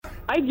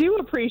I do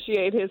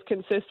appreciate his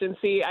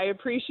consistency. I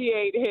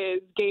appreciate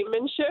his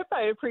gamemanship.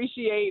 I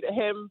appreciate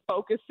him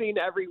focusing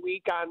every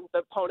week on the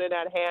opponent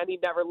at hand. He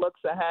never looks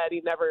ahead.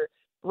 He never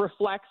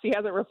reflects. He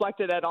hasn't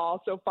reflected at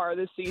all so far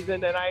this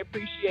season, and I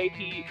appreciate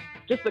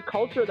just the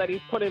culture that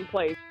he's put in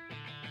place.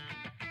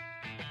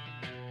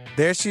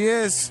 There she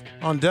is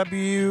on right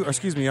here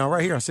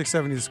on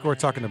 670 The Score,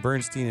 talking to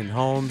Bernstein and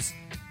Holmes.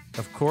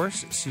 Of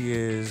course, she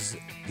is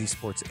the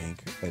sports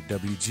anchor at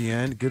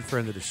WGN, good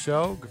friend of the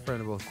show, good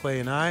friend of both Clay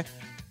and I.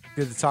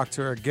 Good to talk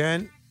to her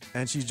again.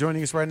 And she's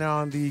joining us right now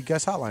on the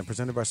guest hotline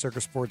presented by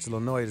Circus Sports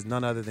Illinois. It is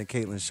none other than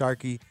Kaitlin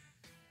Sharkey.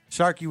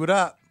 Sharkey, what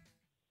up?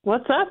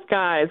 What's up,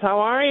 guys? How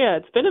are you?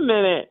 It's been a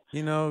minute.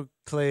 You know,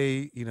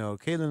 Clay,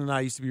 Kaitlin and I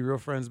used to be real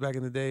friends back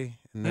in the day.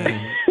 And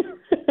then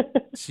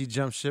she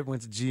jumped ship,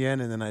 went to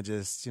GN, and then I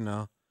just,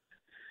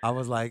 I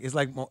was like, that's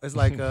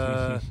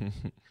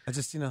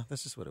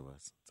just what it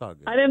was. It's all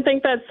good. I didn't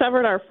think that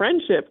severed our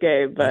friendship,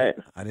 Gabe, but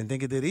I didn't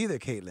think it did either,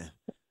 Kaitlin.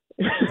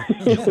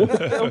 We're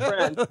still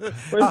friends.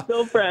 We're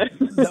still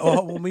friends.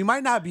 Well, we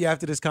might not be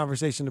after this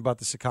conversation about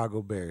the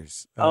Chicago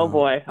Bears. Oh,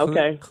 boy.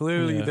 Okay.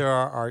 Clearly, there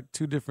are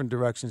two different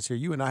directions here.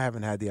 You and I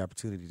haven't had the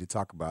opportunity to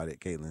talk about it,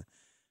 Kaitlin.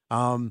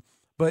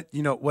 But,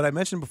 what I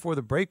mentioned before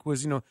the break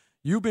was,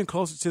 you've been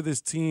closer to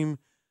this team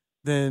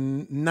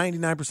than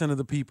 99% of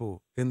the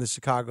people in the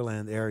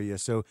Chicagoland area.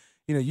 So,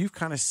 you've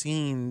kind of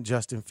seen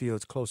Justin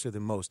Fields closer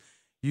than most.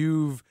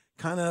 You've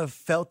kind of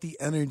felt the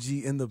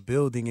energy in the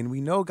building, and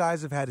we know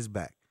guys have had his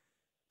back.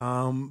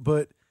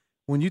 But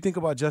when you think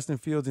about Justin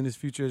Fields and his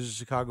future as a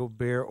Chicago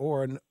Bear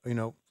or, in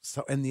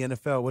the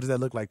NFL, what does that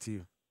look like to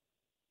you?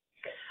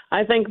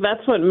 I think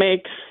that's what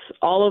makes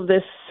all of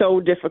this so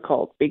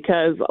difficult,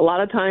 because a lot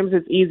of times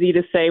it's easy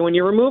to say when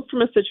you're removed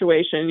from a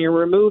situation, you're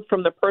removed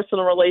from the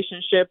personal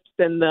relationships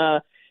and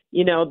the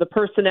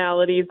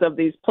personalities of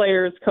these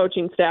players,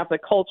 coaching staff, the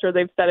culture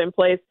they've set in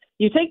place.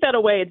 You take that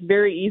away, it's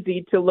very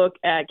easy to look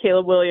at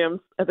Caleb Williams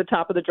at the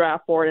top of the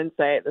draft board and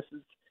say, this is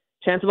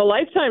a chance of a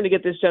lifetime to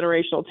get this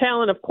generational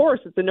talent. Of course,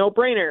 it's a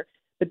no-brainer.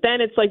 But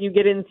then it's like you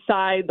get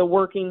inside the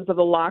workings of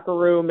the locker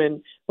room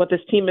and what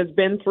this team has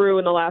been through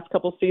in the last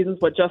couple seasons,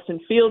 what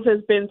Justin Fields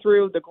has been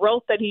through, the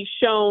growth that he's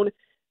shown,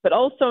 but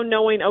also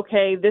knowing,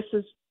 okay, this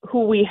is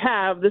who we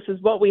have, this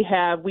is what we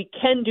have, we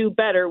can do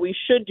better, we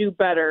should do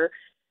better.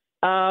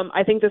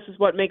 I think this is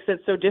what makes it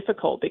so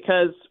difficult,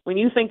 because when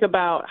you think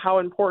about how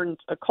important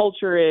a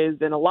culture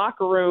is in a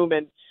locker room,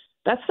 and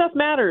that stuff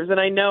matters. And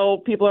I know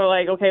people are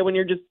like, okay, when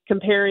you're just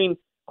comparing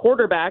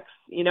quarterbacks,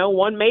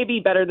 one may be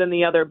better than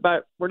the other,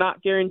 but we're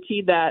not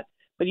guaranteed that.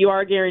 But you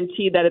are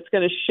guaranteed that it's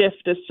going to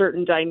shift a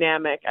certain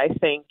dynamic, I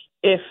think,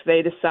 if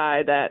they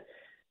decide that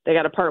they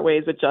got to part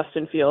ways with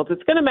Justin Fields.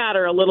 It's going to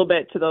matter a little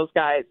bit to those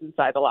guys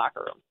inside the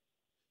locker room.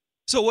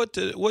 So what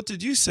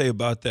did you say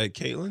about that,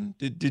 Kaitlin?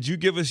 Did you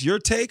give us your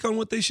take on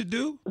what they should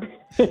do?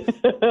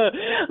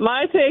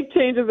 My take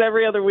changes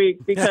every other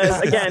week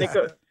because, again,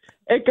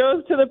 it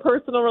goes to the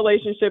personal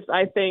relationships.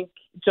 I think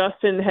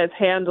Justin has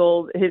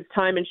handled his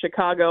time in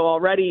Chicago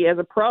already as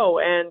a pro,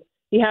 and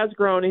he has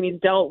grown, and he's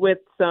dealt with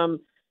some,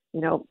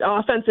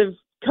 offensive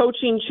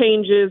coaching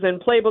changes and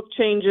playbook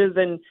changes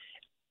and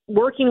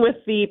working with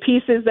the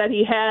pieces that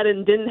he had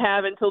and didn't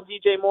have until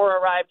DJ Moore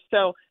arrived.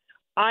 So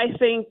I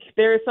think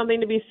there is something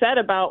to be said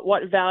about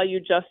what value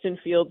Justin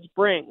Fields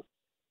brings.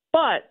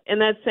 But in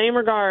that same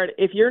regard,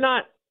 if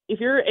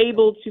you're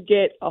able to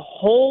get a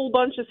whole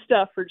bunch of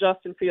stuff for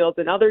Justin Fields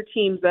and other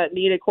teams that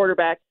need a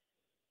quarterback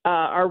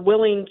are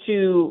willing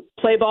to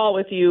play ball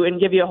with you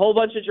and give you a whole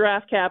bunch of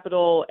draft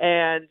capital,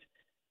 and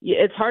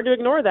it's hard to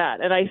ignore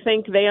that. And I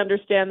think they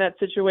understand that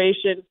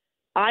situation.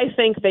 I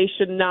think they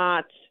should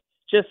not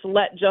just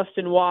let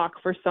Justin walk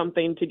for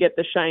something to get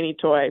the shiny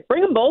toy.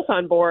 Bring them both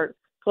on board,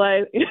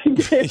 Clay.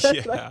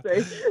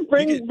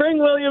 Bring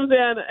Williams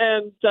in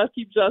and just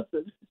keep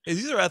Justin.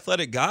 These are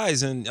athletic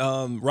guys, and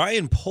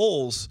Ryan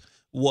Poles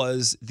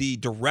was the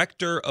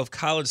director of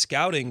college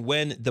scouting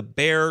when the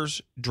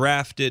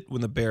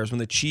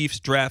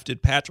Chiefs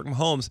drafted Patrick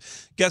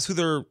Mahomes. Guess who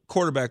their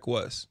quarterback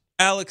was?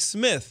 Alex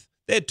Smith.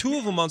 They had two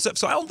of them on set.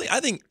 So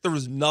I think there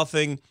was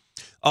nothing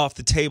off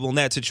the table in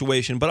that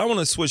situation. But I want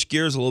to switch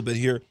gears a little bit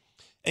here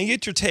and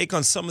get your take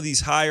on some of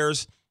these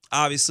hires.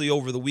 Obviously,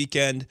 over the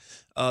weekend,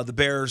 the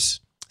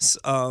Bears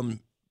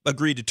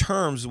agreed to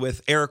terms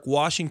with Eric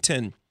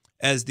Washington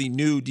as the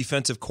new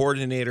defensive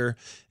coordinator,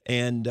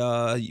 and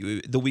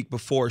the week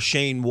before,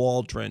 Shane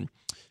Waldron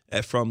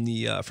from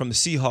the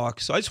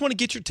Seahawks. So I just want to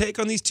get your take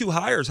on these two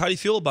hires. How do you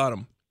feel about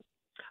them?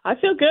 I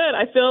feel good.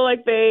 I feel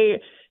like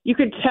you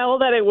could tell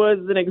that it was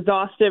an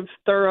exhaustive,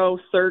 thorough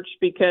search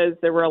because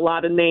there were a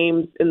lot of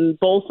names in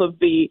both of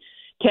the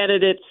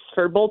candidates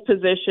for both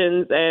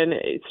positions. And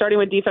starting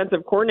with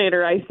defensive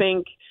coordinator, I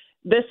think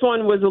this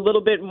one was a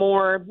little bit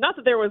more, not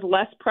that there was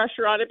less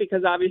pressure on it,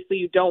 because obviously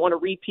you don't want a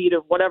repeat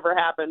of whatever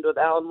happened with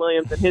Alan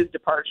Williams and his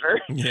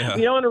departure. Yeah.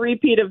 You don't want a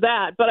repeat of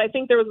that. But I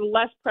think there was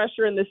less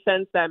pressure in the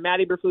sense that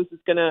Matt Eberflus is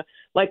going to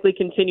likely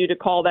continue to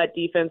call that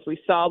defense. We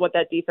saw what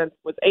that defense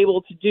was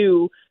able to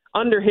do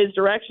under his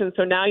direction.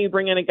 So now you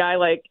bring in a guy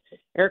like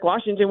Eric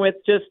Washington with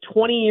just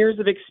 20 years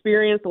of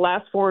experience, the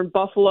last 4 in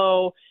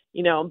Buffalo.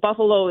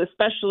 Buffalo,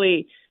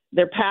 especially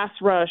their pass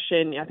rush,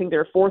 and I think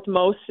they're 4th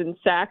most in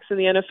sacks in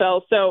the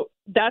NFL. So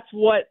that's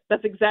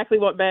exactly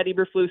what Matt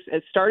Eberflus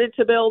has started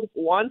to build,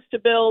 wants to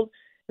build,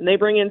 and they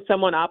bring in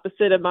someone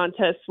opposite of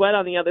Montez Sweat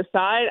on the other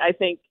side. I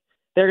think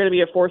they're going to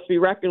be a force to be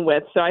reckoned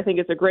with. So I think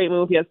it's a great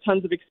move. He has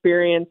tons of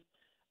experience.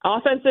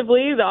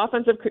 Offensively, the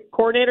offensive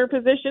coordinator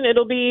position,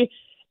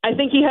 I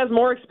think he has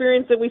more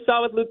experience than we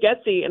saw with Luke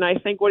Getsy, and I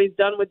think what he's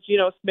done with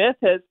Geno Smith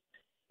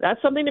that's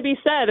something to be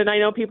said. And I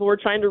know people were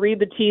trying to read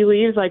the tea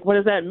leaves, like, what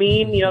does that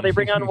mean? They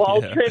bring on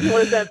Waldron.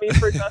 What does that mean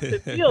for Justin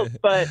Fields?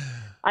 But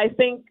I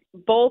think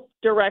both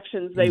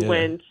directions they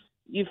went,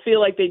 you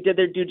feel like they did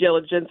their due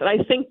diligence. And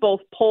I think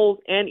both Poles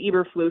and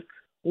Eberflus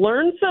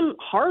learned some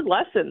hard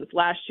lessons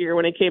last year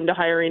when it came to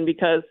hiring,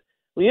 because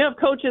when you have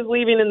coaches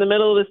leaving in the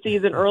middle of the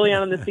season, early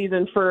on in the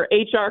season for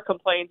HR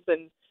complaints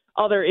and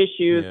other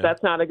issues,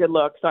 that's not a good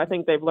look. So I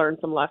think they've learned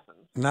some lessons.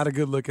 Not a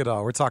good look at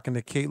all. We're talking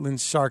to Kaitlin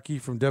Sharkey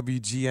from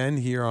WGN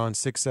here on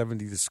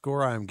 670 The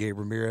Score. I'm Gabe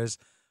Ramirez,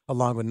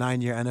 along with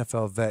 9-year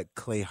NFL vet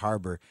Clay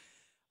Harbor.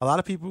 A lot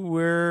of people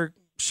were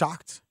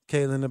shocked,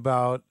 Kaitlin,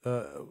 about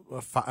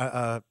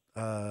a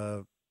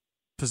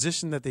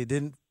position that they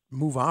didn't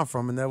move on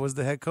from, and that was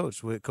the head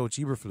coach with Coach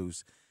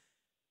Eberflus.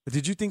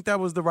 Did you think that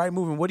was the right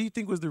move? And what do you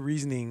think was the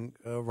reasoning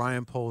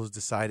Ryan Poles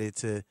decided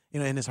to,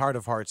 in his heart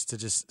of hearts, to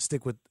just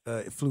stick with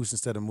Flus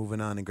instead of moving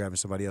on and grabbing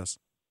somebody else?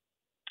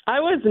 I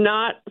was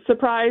not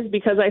surprised,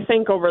 because I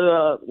think over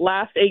the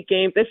last 8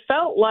 games, it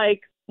felt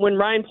like when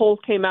Ryan Poles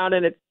came out,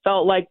 and it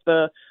felt like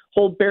the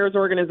whole Bears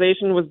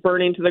organization was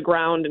burning to the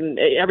ground and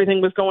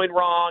everything was going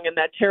wrong, and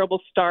that terrible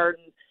start,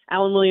 and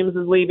Alan Williams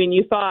is leaving.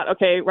 You thought,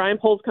 okay, Ryan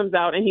Poles comes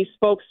out and he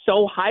spoke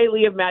so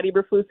highly of Matt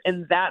Eberflus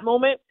in that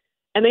moment,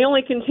 and they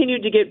only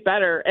continued to get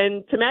better.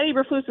 And to Matt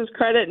Eberflus's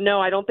credit,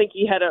 no, I don't think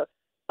he had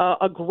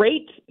a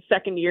great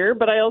second year,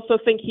 but I also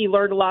think he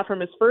learned a lot from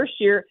his first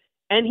year.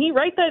 And he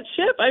right that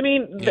ship. I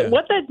mean,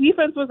 what that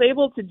defense was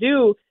able to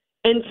do,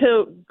 and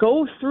to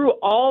go through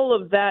all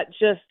of that,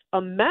 just a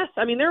mess.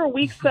 I mean, there were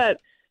weeks that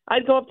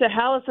I'd go up to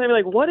Hallis and I'd be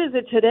like, what is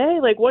it today?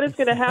 Like, what is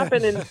going to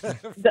happen? And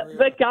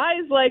the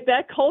guys, like,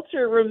 that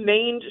culture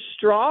remained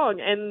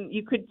strong. And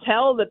you could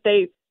tell that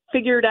they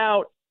figured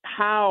out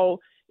how,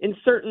 in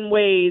certain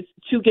ways,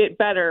 to get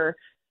better.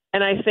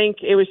 And I think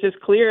it was just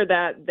clear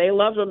that they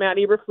loved what Matt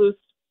Eberflus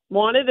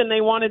wanted, and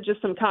they wanted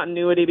just some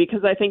continuity,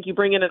 because I think you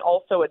bring in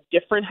also a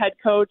different head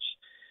coach.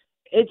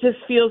 It just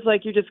feels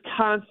like you're just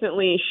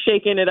constantly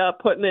shaking it up,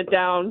 putting it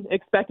down,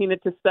 expecting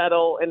it to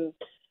settle. And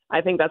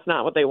I think that's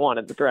not what they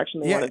wanted, the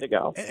direction they wanted to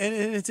go. And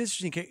it's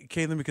interesting,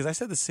 Kaitlin, because I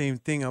said the same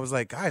thing. I was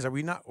like, guys, are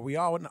we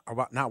all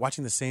not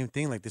watching the same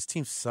thing? Like, this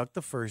team sucked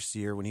the first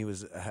year when he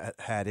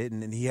had it,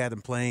 and he had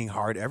them playing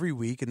hard every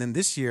week. And then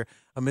this year,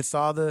 amidst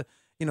all the,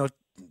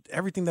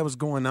 everything that was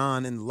going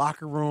on in the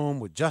locker room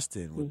with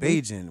Justin, with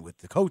Bajan, with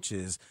the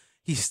coaches,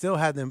 he still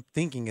had them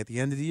thinking at the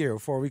end of the year,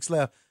 with 4 weeks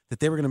left, that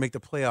they were going to make the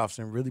playoffs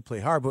and really play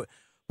hard. But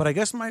I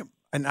guess I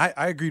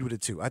agreed with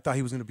it too. I thought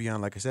he was going to be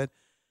on, like I said.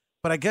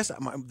 But I guess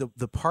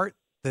the part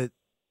that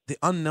the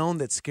unknown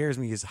that scares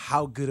me is,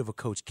 how good of a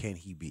coach can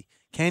he be?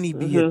 Can he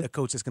be a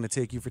coach that's going to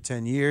take you for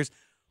 10 years?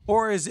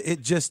 Or is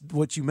it just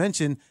what you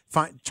mentioned,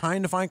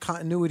 trying to find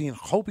continuity and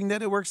hoping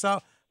that it works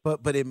out,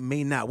 but it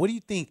may not? What do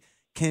you think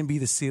can be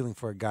the ceiling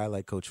for a guy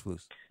like Coach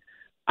Flus?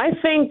 I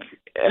think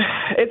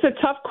it's a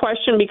tough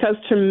question, because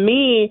to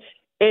me,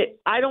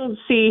 I don't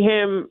see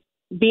him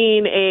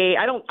being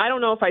I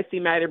don't know if I see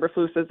Matt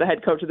Eberflus as the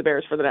head coach of the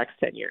Bears for the next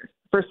 10 years.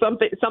 For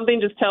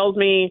something just tells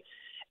me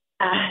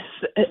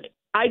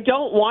I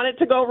don't want it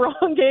to go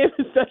wrong, Gabe,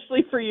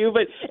 especially for you,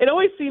 but it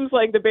always seems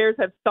like the Bears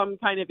have some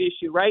kind of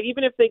issue, right?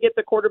 Even if they get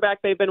the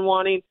quarterback they've been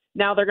wanting,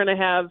 now they're going to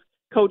have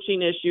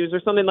coaching issues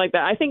or something like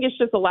that. I think it's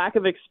just a lack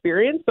of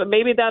experience, but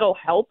maybe that'll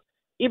help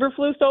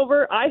Eberflus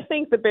over. I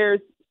think the Bears,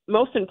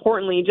 most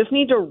importantly, just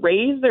need to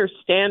raise their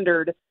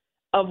standard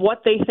of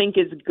what they think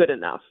is good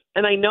enough.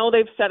 And I know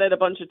they've said it a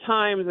bunch of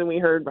times, and we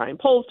heard Ryan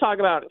Poles talk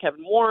about it, and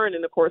Kevin Warren,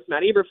 and of course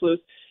Matt Eberflus,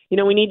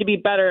 we need to be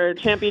better,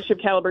 championship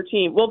caliber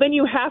team. Well, then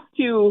you have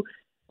to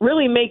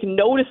really make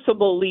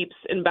noticeable leaps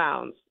and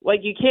bounds.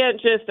 Like, you can't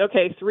just,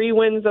 3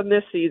 wins on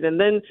this season,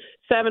 then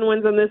 7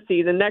 wins on this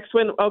season, next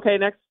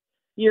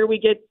year we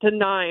get to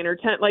 9 or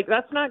 10. Like,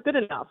 that's not good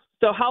enough.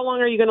 So how long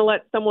are you going to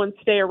let someone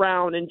stay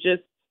around and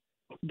just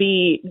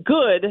be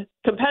good,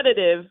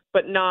 competitive,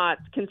 but not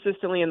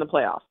consistently in the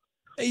playoffs?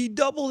 He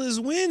doubled his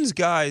wins,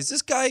 guys.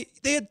 This guy,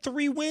 they had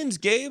 3 wins,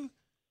 Gabe.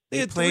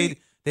 They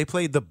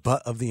played the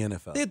butt of the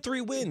NFL. They had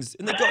 3 wins,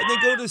 and they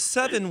go to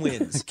 7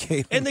 wins.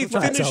 And they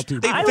finished.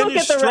 I look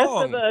at the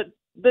strong. rest of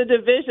the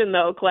division,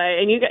 though, Clay,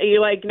 and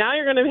you like, now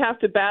you're going to have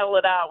to battle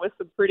it out with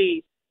some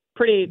pretty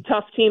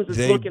tough teams. It's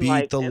looking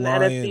like in the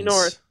NFC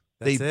North.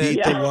 They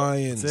beat the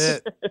Lions.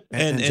 That's it.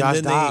 And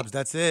Josh Dobbs.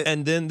 That's it.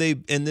 And then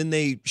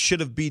they should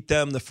have beat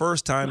them the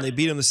first time. They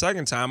beat them the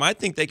second time. I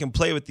think they can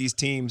play with these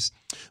teams.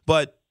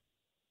 But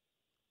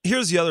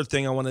here's the other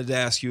thing I wanted to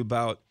ask you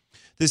about.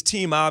 This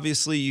team,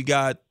 obviously, you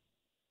got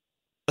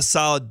a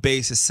solid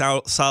base, a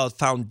solid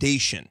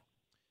foundation.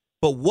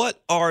 But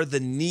what are the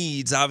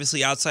needs,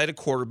 obviously, outside of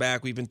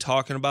quarterback? We've been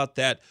talking about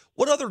that.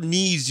 What other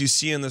needs do you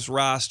see in this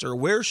roster?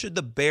 Where should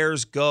the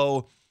Bears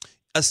go,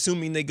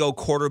 assuming they go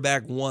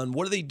quarterback 1?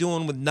 What are they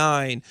doing with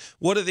 9?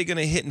 What are they going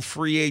to hit in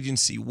free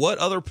agency? What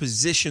other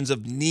positions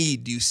of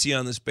need do you see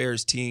on this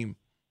Bears team?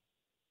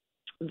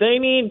 They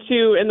need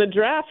to, in the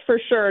draft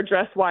for sure,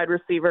 address wide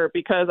receiver,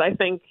 because I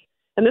think,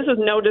 and this is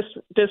no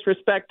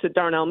disrespect to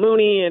Darnell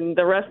Mooney and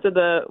the rest of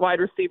the wide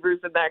receivers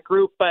in that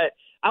group, but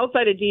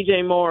outside of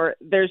DJ Moore,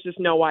 there's just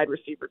no wide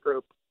receiver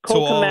group.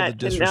 Cole all Kmet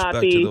the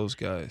disrespect to those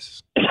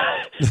guys.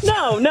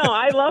 No,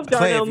 I love Darnell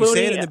Clay, if you Mooney.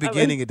 say it in the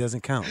beginning, it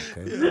doesn't count.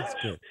 Okay? That's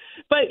good.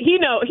 But he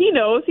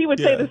knows. He would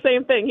say the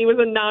same thing. He was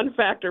a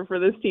non-factor for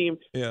this team.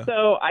 Yeah.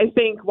 So I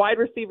think wide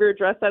receiver,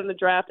 address that in the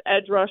draft.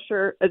 Edge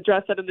rusher,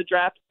 address that in the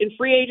draft. In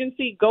free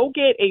agency, go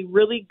get a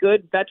really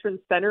good veteran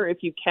center if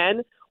you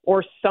can,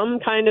 or some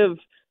kind of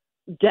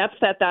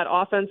depth at that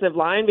offensive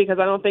line, because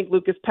I don't think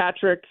Lucas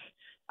Patrick –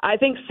 I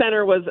think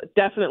center was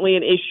definitely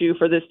an issue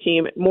for this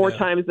team more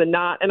times than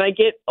not. And I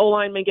get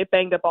O-linemen get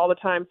banged up all the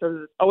time, so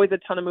there's always a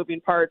ton of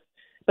moving parts.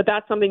 But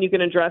that's something you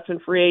can address in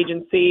free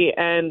agency.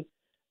 And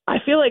I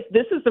feel like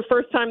this is the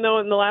first time, though,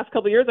 in the last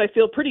couple of years, I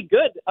feel pretty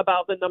good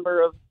about the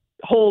number of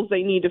holes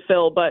they need to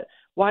fill. But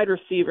wide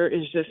receiver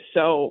is just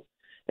so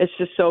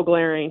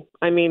glaring.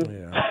 I mean,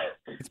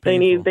 they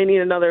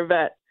need another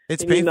vet.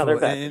 It's painful.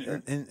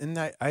 And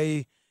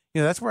I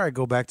that's where I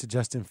go back to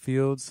Justin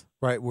Fields,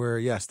 right? Where,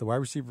 yes, the wide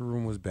receiver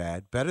room was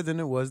better than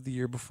it was the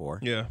year before.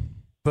 Yeah.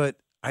 But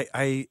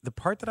the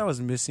part that I was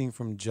missing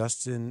from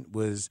Justin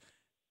was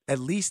at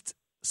least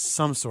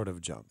some sort of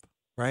jump,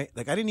 right?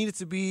 Like, I didn't need it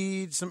to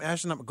be some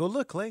astronomical. Go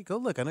look, Clay. Go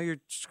look. I know you're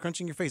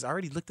crunching your face. I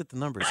already looked at the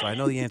numbers, so I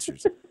know the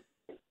answers.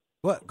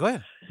 What? Go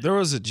ahead. There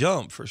was a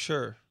jump for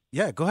sure.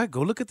 Yeah, go ahead.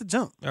 Go look at the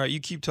jump. All right, you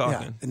keep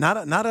talking. Yeah.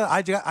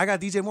 I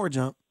got DJ Moore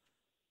jump.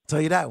 I'll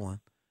tell you that one.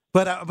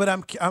 But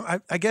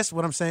I guess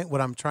what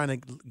I'm trying to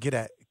get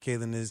at,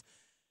 Kaitlin, is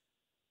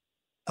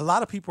a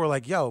lot of people are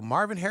like, yo,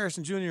 Marvin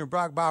Harrison Jr. and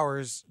Brock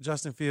Bowers,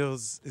 Justin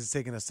Fields is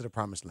taking us to the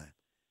promised land.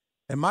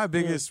 And my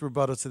biggest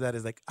rebuttal to that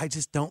is, like, I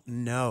just don't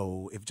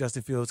know if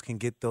Justin Fields can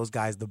get those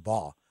guys the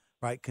ball,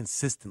 right,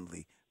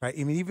 consistently, right?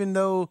 I mean, even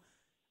though,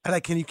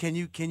 like, can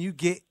you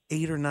get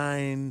 8 or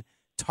 9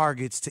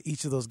 targets to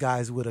each of those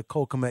guys with a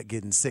Cole Kmet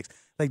getting 6?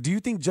 Like, do you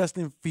think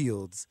Justin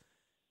Fields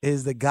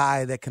is the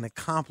guy that can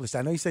accomplish that?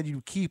 I know you said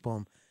you keep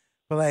him,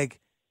 but,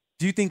 like,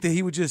 do you think that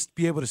he would just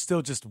be able to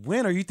still just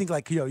win, or you think,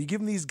 like, you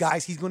give him these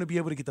guys, he's going to be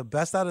able to get the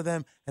best out of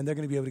them, and they're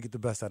going to be able to get the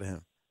best out of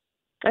him?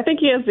 I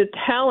think he has the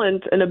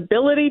talent and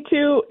ability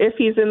to, if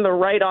he's in the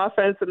right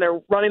offense and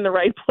they're running the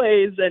right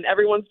plays and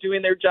everyone's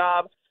doing their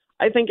job.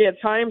 I think at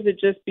times it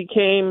just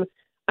became,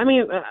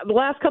 the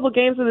last couple of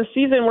games of the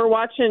season, we're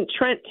watching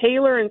Trent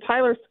Taylor and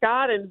Tyler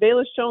Scott and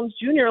Bayless Jones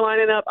Jr.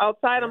 lining up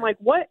outside. I'm like,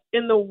 what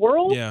in the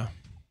world? Yeah.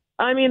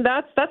 I mean,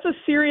 that's a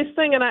serious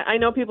thing. And I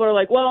know people are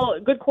like, well, a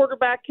good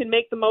quarterback can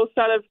make the most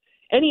out of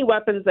any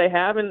weapons they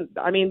have. And,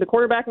 the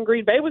quarterback in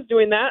Green Bay was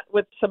doing that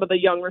with some of the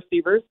young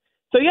receivers.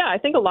 So, yeah, I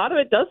think a lot of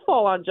it does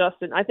fall on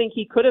Justin. I think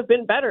he could have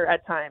been better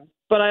at times.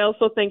 But I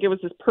also think it was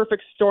this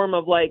perfect storm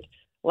of, like,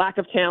 lack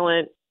of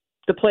talent.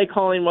 The play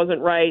calling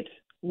wasn't right,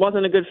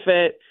 wasn't a good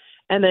fit.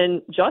 And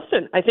then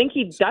Justin, I think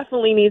he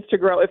definitely needs to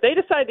grow. If they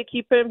decide to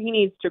keep him, he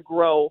needs to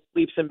grow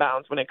leaps and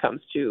bounds when it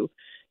comes to,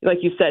 like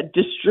you said,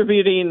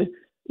 distributing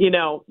 –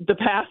 the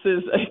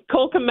passes.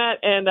 Cole Kmet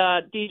and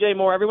DJ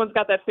Moore, everyone's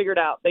got that figured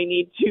out. They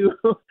need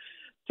to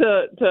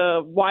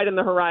widen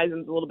the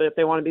horizons a little bit if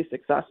they want to be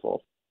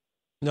successful.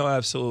 No,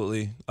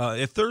 absolutely. I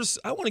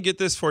want to get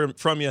this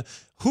from you.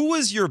 Who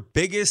was your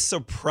biggest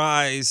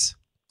surprise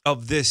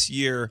of this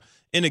year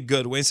in a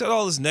good way? Instead of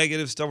all this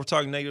negative stuff, we're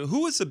talking negative.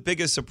 Who was the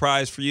biggest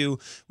surprise for you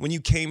when you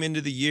came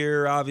into the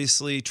year?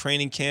 Obviously,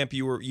 training camp,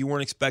 you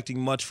weren't expecting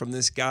much from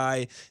this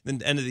guy. Then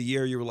the end of the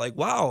year, you were like,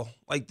 wow,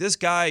 like this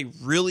guy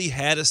really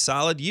had a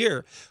solid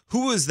year.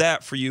 Who was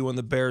that for you on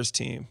the Bears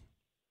team?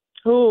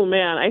 Oh,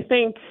 man, I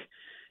think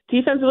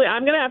defensively,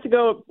 I'm going to have to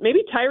go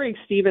maybe Tyreek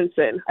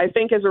Stevenson. I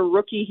think as a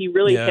rookie, he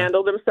really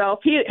handled himself.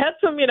 He had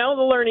some, the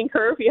learning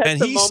curve. He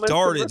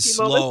started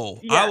slow.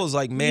 Yeah, I was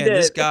like, man,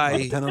 this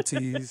guy.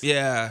 Penalties.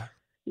 Yeah.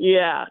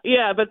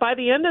 But by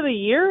the end of the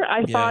year,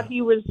 I thought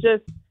he was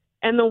just,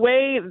 and the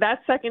way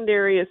that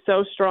secondary is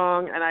so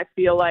strong, and I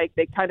feel like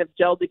they kind of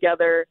gelled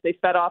together. They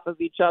fed off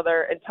of each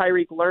other, and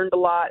Tyreek learned a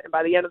lot. And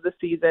by the end of the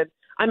season,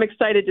 I'm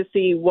excited to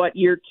see what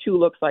year 2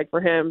 looks like for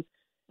him.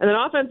 And then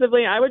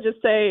offensively, I would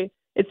just say,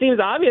 it seems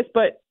obvious,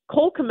 but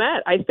Cole Kmet,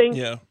 I think,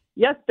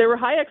 yes, there were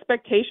high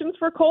expectations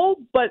for Cole,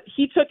 but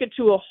he took it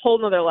to a whole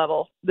nother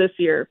level this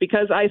year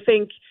because I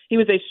think he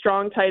was a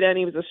strong tight end.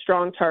 He was a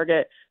strong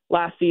target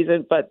last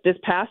season, but this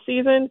past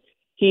season,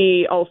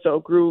 he also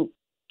grew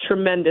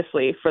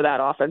tremendously for that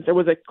offense. It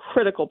was a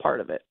critical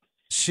part of it.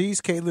 She's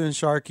Kaitlin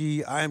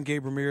Sharkey. I am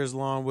Gabe Ramirez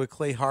along with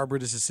Clay Harbor.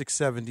 This is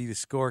 670 The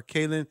Score.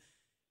 Kaitlin,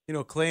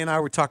 Clay and I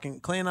were talking.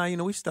 Clay and I,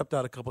 we stepped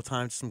out a couple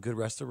times to some good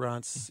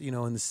restaurants,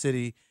 in the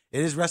city.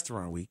 It is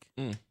restaurant week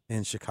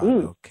in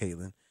Chicago,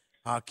 Kaitlin.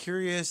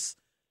 Curious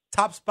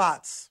top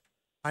spots.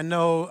 I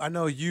know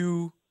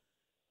you.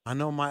 I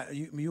know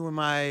you and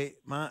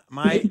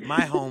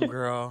my home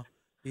girl.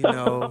 You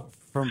know,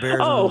 from Bears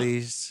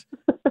Unleashed,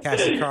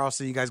 Cassie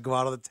Carlson. You guys go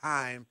out all the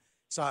time,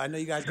 so I know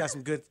you guys got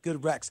some good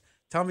recs.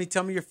 Tell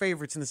me your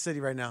favorites in the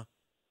city right now.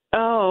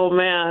 Oh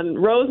man,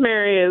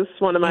 Rosemary is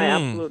one of my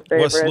absolute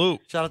favorites. West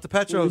Loop. Shout out to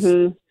Petros.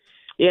 Mm-hmm.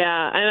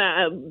 Yeah,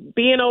 and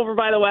being over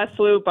by the West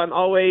Loop, I'm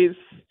always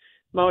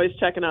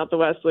checking out the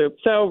West Loop.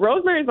 So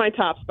Rosemary's my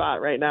top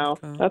spot right now.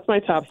 Okay. That's my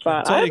top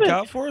spot. That's all you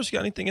got for us? You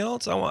got anything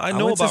else? I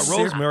know about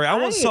Rosemary. I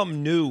want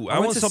something new. I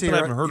want something I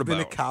haven't heard about. Been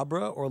to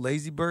Cabra or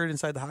Lazy Bird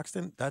inside the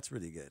Hoxton? That's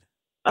really good.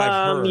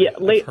 Yeah,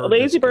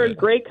 Lazy Bird,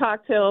 great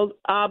cocktails.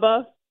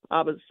 Abba's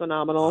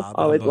phenomenal.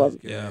 Always love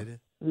it. Yeah.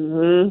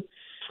 Mm-hmm.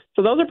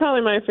 So those are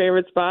probably my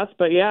favorite spots.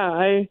 But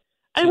yeah,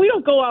 and we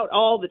don't go out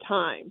all the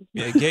time.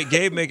 Yeah,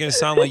 Gabe making it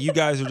sound like you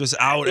guys are just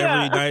out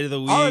every night of the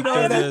week.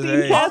 I haven't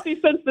seen Cassie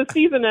since the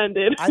season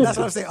ended. That's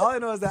what I'm saying. All I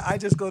know is that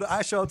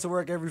I show up to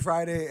work every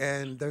Friday,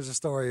 and there's a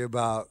story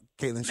about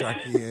Kaitlin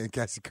Sharkey and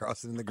Cassie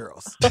Carlson and the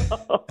girls.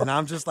 And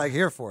I'm just like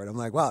here for it. I'm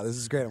like, wow, this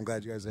is great. I'm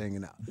glad you guys are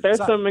hanging out. There's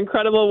some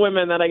incredible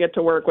women that I get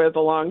to work with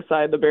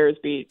alongside the Bears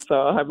beat, so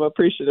I'm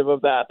appreciative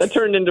of that. That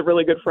turned into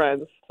really good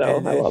friends, so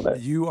I love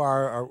it. You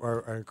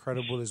are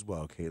incredible as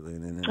well,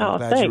 Kaitlin, and I'm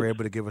glad you were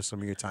able to give us some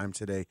of your time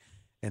today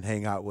and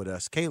hang out with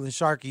us. Kaitlin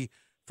Sharkey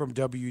from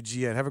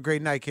WGN. Have a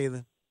great night,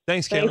 Kaitlin.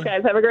 Thanks, Kaitlin. Thanks,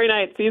 guys. Have a great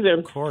night. See you soon.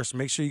 Of course.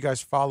 Make sure you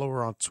guys follow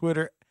her on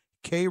Twitter,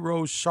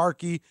 K-Rose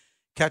Sharkey.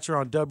 Catch her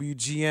on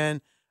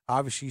WGN.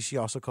 Obviously, she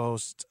also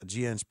co-hosts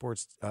GN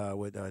Sports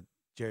with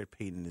Jared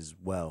Payton as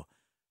well.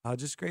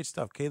 Just great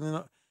stuff.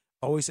 Kaitlin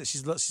always says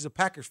she's a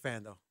Packers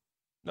fan, though.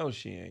 No,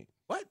 she ain't.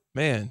 What?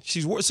 Man,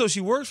 she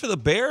works for the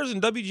Bears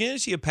and WGN.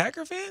 Is she a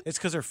Packer fan? It's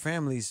because her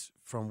family's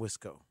from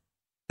Wisco.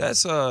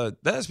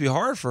 That'd be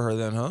hard for her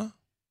then, huh?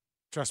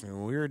 Trust me,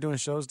 when we were doing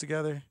shows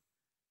together,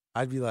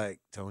 I'd be like,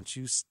 "Don't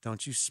you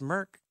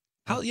smirk?"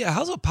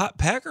 How's a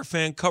Packer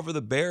fan cover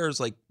the Bears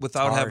like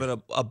without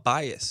having a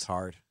bias? It's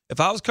hard.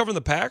 If I was covering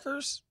the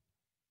Packers,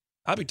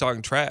 I'd be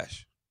talking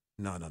trash.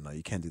 No,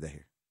 you can't do that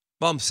here.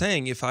 Well, I'm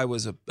saying if I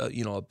was a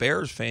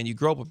Bears fan, you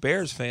grow up a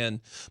Bears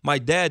fan. My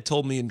dad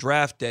told me in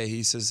draft day,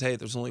 he says, "Hey,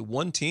 there's only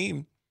one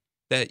team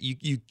that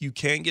you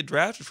can get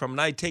drafted from."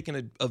 And I'd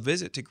taken a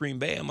visit to Green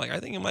Bay. I'm like,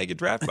 I think I might get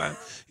drafted by him.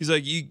 He's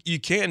like, you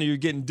can, you're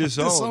getting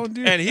disowned.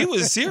 And he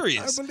was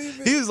serious. I believe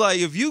it. He was like,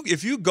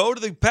 if you go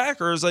to the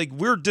Packers, like,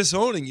 we're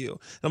disowning you.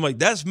 And I'm like,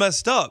 that's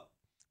messed up.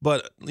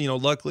 But,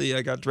 luckily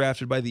I got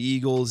drafted by the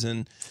Eagles.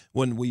 And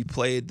when we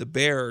played the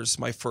Bears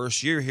my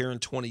first year here in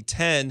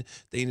 2010,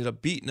 they ended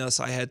up beating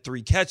us. I had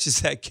 3 catches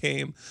that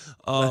game.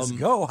 Let's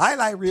go.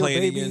 Highlight reel,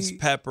 playing baby. against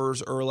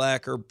Peppers,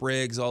 Urlacher,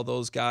 Briggs, all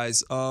those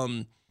guys.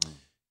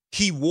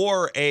 He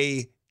wore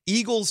a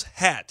Eagles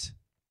hat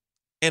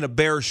and a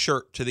Bears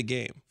shirt to the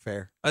game.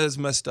 Fair. That's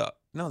messed up.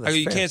 No, that's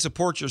you fair. Can't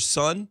support your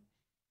son.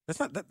 That's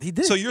not that he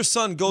did. So your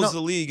son goes to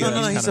the league.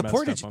 No, he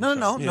supported you.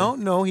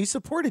 No, he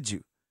supported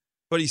you.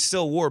 But he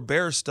still wore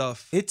Bears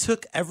stuff. It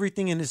took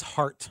everything in his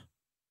heart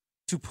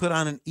to put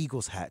on an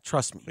Eagles hat.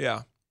 Trust me.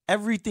 Yeah.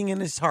 Everything in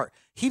his heart.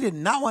 He did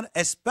not want,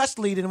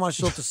 especially he didn't want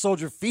to show up to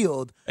Soldier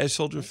Field. At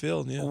Soldier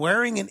Field, yeah.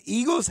 Wearing an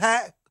Eagles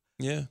hat.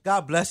 Yeah.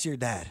 God bless your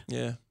dad.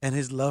 Yeah. And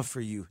his love for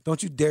you.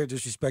 Don't you dare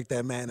disrespect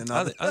that man.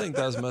 I think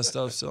that was messed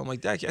up. So I'm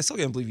like, Dad, I still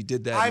can't believe you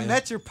did that. I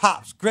met your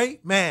pops.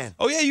 Great man.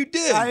 Oh, yeah, you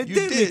did. I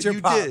did meet your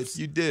pops.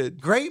 You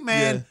did. Great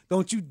man. Yeah.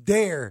 Don't you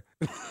dare.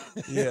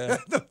 Yeah.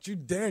 Don't you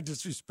dare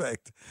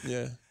disrespect.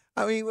 Yeah.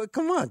 I mean, well,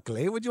 come on,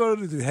 Clay. What you want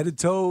to do? Head to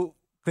toe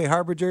Clay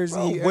Harbor jersey?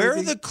 Bro, wear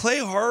the Clay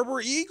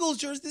Harbor Eagles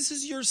jersey. This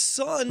is your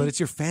son. But it's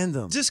your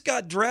fandom. Just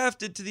got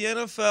drafted to the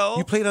NFL.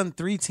 You played on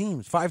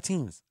 5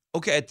 teams.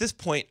 Okay, at this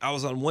point, I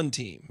was on one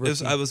team.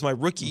 I was my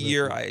rookie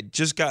year. I had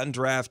just gotten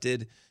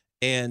drafted,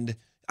 and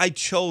I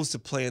chose to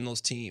play in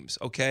those teams,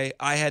 okay?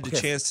 I had the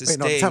chance to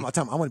stay. No,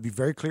 time. I want to be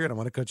very clear, and I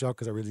want to cut you off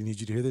because I really need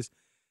you to hear this.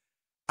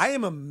 I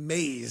am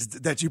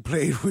amazed that you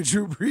played with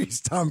Drew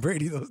Brees, Tom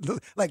Brady.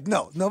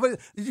 Nobody.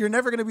 You're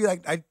never going to be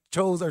like, I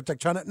chose or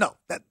trying to. No,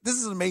 this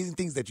is amazing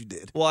things that you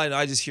did. Well,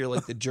 I just hear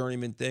like the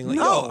journeyman thing. Like,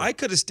 I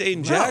could have stayed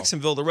in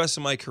Jacksonville the rest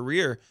of my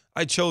career.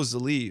 I chose to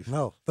leave.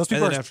 No, those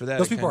people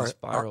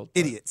are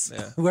idiots.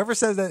 Yeah. Whoever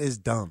says that is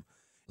dumb.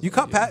 You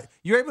caught Pat.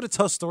 You're able to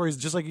tell stories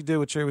just like you did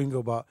with Trey Wingo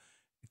about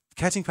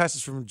catching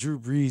passes from Drew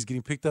Brees,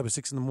 getting picked up at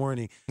 6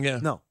 a.m. Yeah.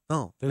 No.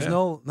 There's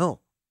no.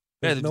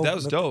 Yeah, that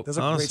was dope. Those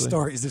are great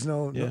stories. There's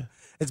no.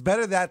 It's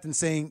better that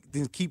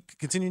than keep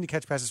continuing to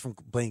catch passes from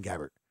Blaine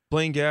Gabbert.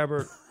 Blake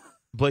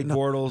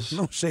Bortles.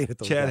 No shade at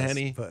those Chad guys,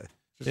 Henne. But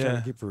just trying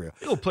to keep for real.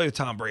 He'll play with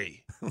Tom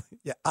Brady.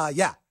 Yeah.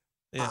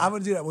 I'm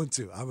going to do that one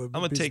too. I'm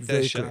going to take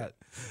that shot.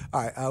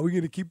 All right. We're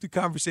going to keep the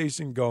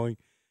conversation going.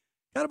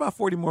 Got about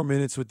 40 more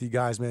minutes with you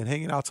guys, man.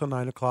 Hanging out till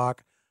 9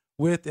 o'clock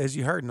with, as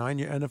you heard,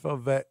 9-year NFL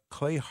vet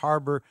Clay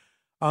Harbor.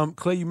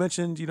 Clay, you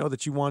mentioned,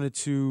 that you wanted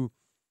to,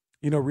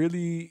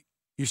 really.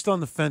 You're still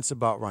on the fence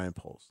about Ryan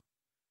Poles.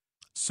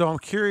 So I'm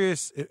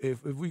curious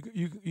if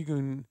you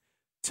can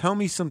tell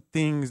me some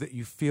things that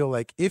you feel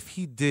like if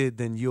he did,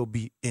 then you'll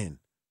be in.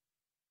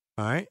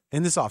 All right,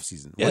 in this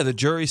offseason. Yeah, the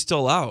jury's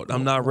still out.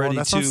 I'm not ready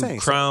to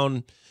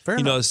crown,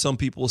 as some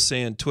people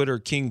say on Twitter,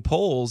 King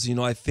Poles.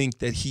 I think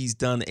that he's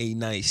done a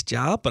nice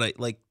job, but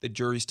the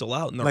jury's still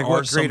out. And there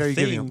what grade are you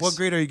giving him? What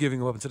grade are you giving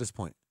him up to this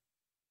point?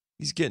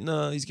 He's getting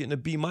a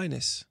B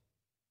minus.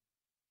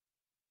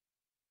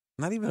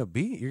 Not even a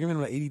B. You're giving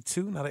him an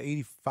 82, not an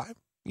 85.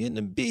 Getting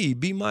a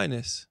B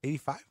minus.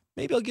 85.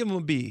 Maybe I'll give him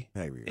a B.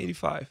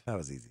 85. That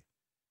was easy.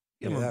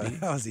 Give him a B.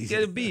 That was easy.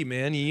 Get a B,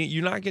 man.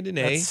 You're not getting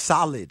an A. That's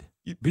solid.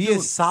 B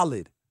is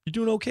solid. You're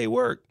doing okay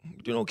work.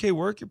 You're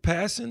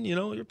passing.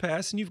 You're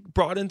passing. You've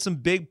brought in some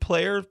big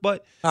players,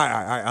 but all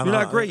right. You're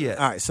not great yet.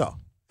 All right. So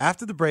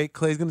after the break,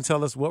 Clay's going to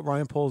tell us what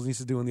Ryan Poles needs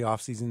to do in the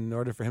offseason in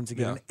order for him to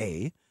get an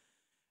A.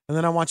 And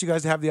then I want you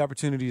guys to have the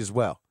opportunity as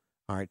well.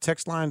 All right.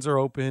 Text lines are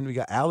open. We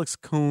got Alex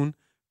Kuhn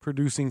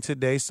producing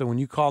today. So when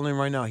you call in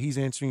right now, he's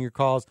answering your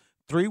calls.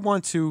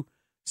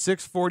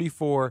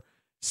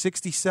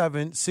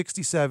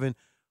 312-644-6767.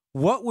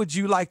 What would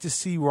you like to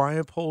see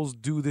Ryan Poles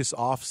do this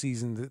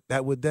offseason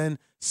that would then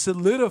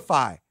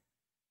solidify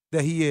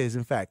that he is,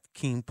 in fact,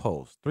 King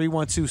Poles?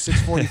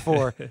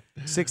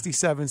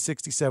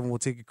 312-644-6767. We'll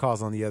take your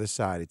calls on the other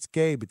side. It's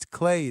Gabe. It's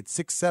Clay. It's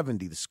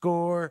 670. The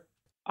Score.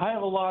 I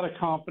have a lot of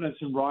confidence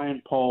in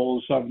Ryan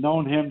Poles. I've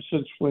known him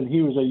since when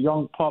he was a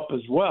young pup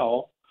as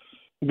well.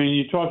 I mean,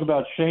 you talk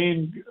about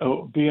Shane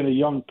being a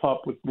young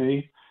pup with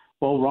me.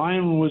 Well,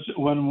 Ryan was,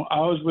 when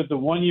I was with the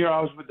 1 year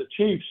I was with the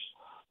Chiefs,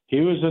 he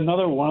was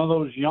another one of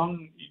those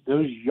young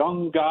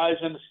guys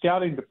in the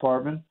scouting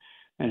department.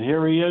 And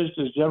here he is,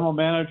 the general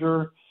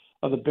manager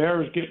of the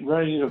Bears, getting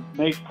ready to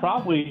make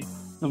probably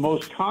the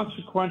most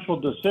consequential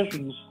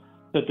decisions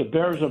that the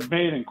Bears have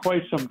made in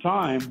quite some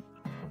time.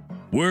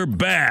 We're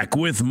back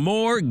with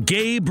more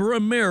Gabe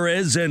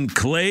Ramirez and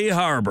Clay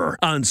Harbor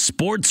on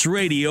Sports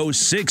Radio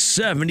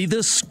 670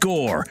 The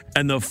Score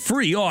and the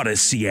free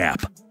Odyssey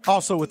app.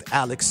 Also with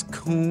Alex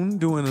Kuhn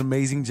doing an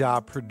amazing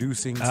job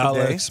producing today.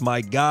 Alex,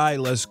 my guy,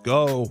 let's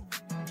go.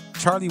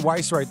 Charlie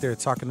Weiss right there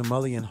talking to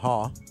Mully and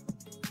Haw.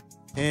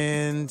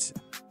 And,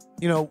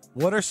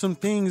 what are some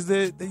things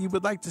that you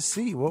would like to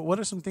see? What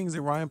are some things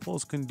that Ryan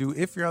Poles can do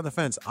if you're on the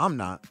fence? I'm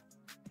not.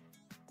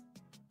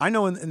 I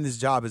know in this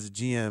job as a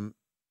GM,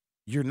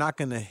 you're not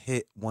going to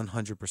hit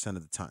 100%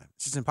 of the time.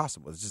 It's just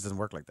impossible. It just doesn't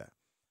work like that.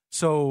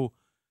 So,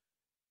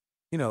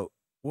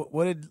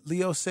 what did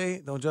Leo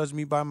say? Don't judge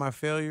me by my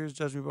failures,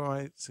 judge me by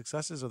my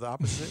successes, or the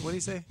opposite. What did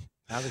he say?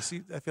 Alex,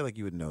 I feel like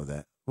you would know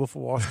that. Wolf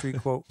of Wall Street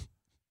quote.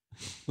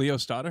 Leo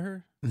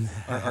Stoddard,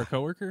 our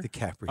coworker?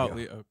 DiCaprio. Oh,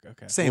 Leo,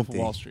 okay. Same Wolf thing.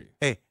 of Wall Street.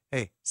 Hey,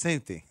 same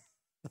thing.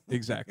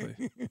 Exactly.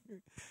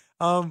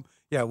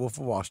 Yeah, Wolf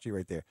of Wall Street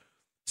right there.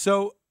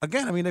 So,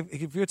 again, I mean,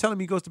 if you're telling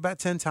me he goes to bat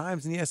 10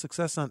 times and he has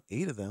success on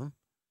 8 of them,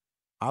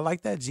 I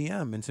like that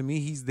GM. And to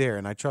me, he's there.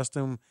 And I trust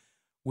him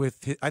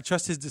I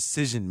trust his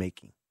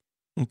decision-making.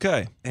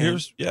 Okay. I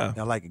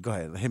like it. Go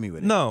ahead. Hit me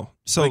with it. No.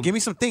 So give me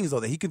some things,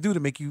 though, that he can do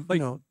to make you,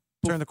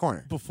 turn the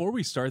corner. Before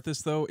we start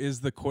this, though, is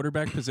the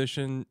quarterback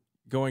position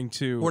going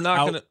to... We're not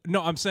going to...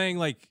 No, I'm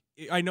saying,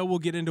 I know we'll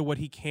get into what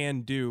he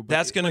can do. But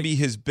that's going to be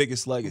his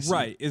biggest legacy.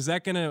 Right. Is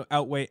that going to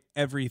outweigh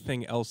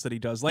everything else that he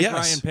does? Like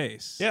Ryan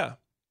Pace. Yeah.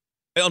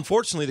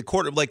 Unfortunately,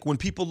 the when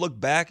people look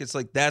back, it's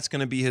like that's going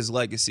to be his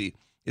legacy,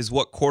 is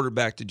what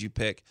quarterback did you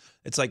pick?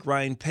 It's like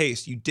Ryan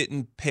Pace. You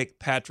didn't pick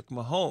Patrick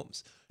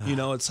Mahomes.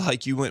 It's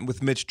like you went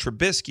with Mitch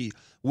Trubisky.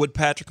 Would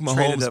Patrick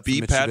Mahomes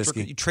be Patrick?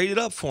 Trubisky. You traded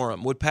up for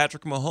him. Would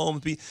Patrick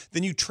Mahomes be?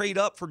 Then you trade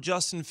up for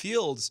Justin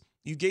Fields.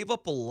 You gave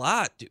up a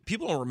lot. Dude,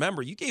 people don't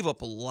remember. You gave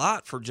up a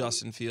lot for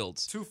Justin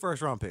Fields. 2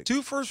 first-round picks.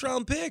 2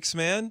 first-round picks,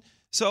 man.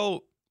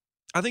 So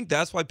I think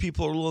that's why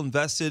people are a little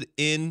invested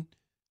in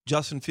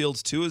Justin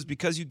Fields too, is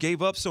because you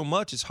gave up so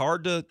much. It's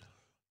hard to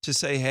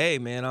say, hey,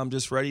 man, I'm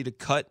just ready to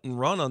cut and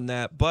run on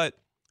that. But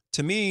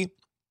to me,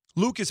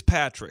 Lucas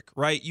Patrick,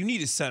 right? You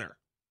need a center.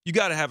 You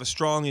got to have a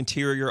strong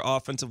interior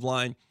offensive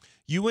line.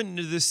 You went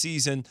into this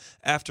season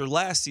after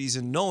last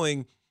season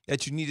knowing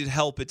that you needed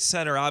help at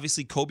center.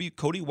 Obviously, Cody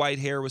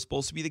Whitehair was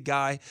supposed to be the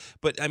guy,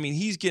 but, I mean,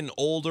 he's getting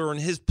older and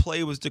his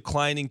play was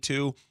declining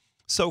too.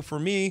 So for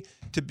me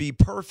to be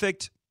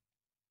perfect,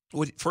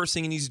 first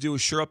thing he needs to do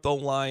is shore up the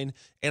O-line,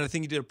 and I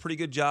think he did a pretty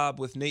good job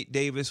with Nate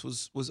Davis,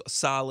 was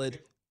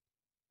solid.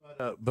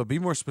 But be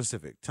more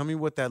specific. Tell me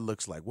what that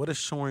looks like. What does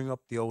shoring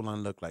up the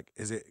O-line look like?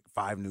 Is it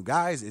 5 new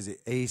guys? Is it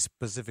a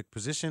specific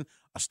position,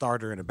 a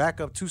starter and a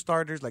backup, 2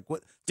 starters?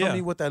 Tell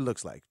me what that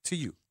looks like to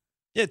you.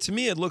 Yeah, to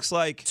me it looks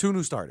like 2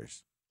 new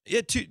starters.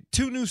 Yeah,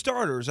 two new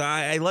starters.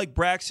 I like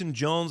Braxton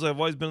Jones. I've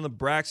always been on the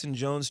Braxton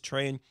Jones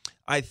train.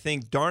 I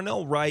think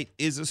Darnell Wright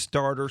is a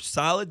starter.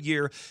 Solid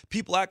year.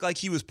 People act like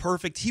he was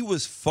perfect. He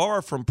was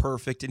far from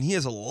perfect, and he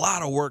has a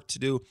lot of work to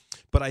do.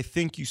 But I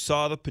think you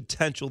saw the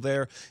potential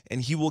there,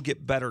 and he will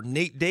get better.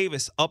 Nate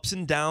Davis, ups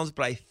and downs,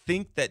 but I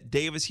think that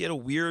Davis, he had a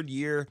weird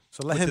year.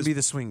 So let him be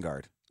the swing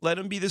guard. Let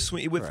him be the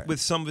swing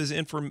with some of his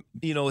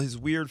his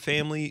weird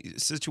family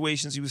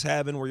situations he was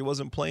having where he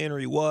wasn't playing or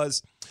he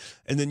was.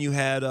 And then you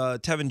had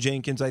Tevin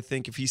Jenkins. I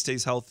think if he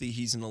stays healthy,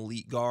 he's an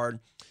elite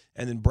guard.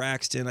 And then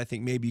Braxton, I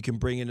think maybe you can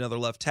bring in another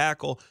left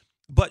tackle.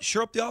 But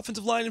shore up the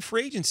offensive line in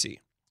free agency.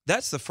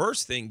 That's the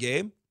first thing,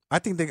 Gabe. I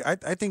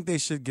think they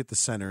should get the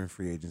center in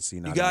free agency.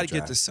 You got to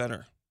get the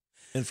center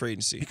in free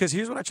agency. Because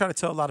here's what I try to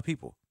tell a lot of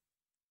people.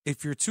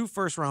 If your 2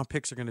 first-round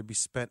picks are going to be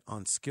spent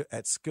on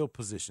skill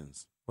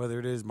positions, whether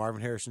it is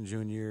Marvin Harrison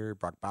Jr.,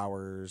 Brock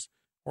Bowers,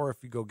 or if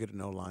you go get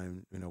an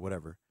O-line,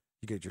 whatever,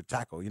 you get your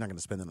tackle, you're not going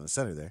to spend it on the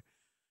center there.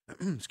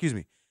 Excuse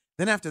me.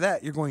 Then after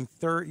that, you're going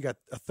third. You got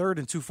a third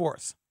and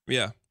 2/4.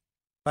 Yeah.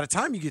 By the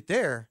time you get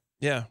there,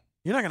 yeah,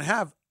 you're not going to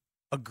have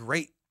a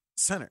great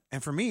center.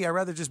 And for me, I'd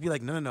rather just be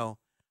like, no.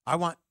 I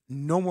want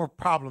no more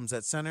problems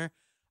at center.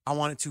 I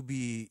want it to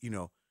be,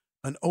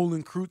 an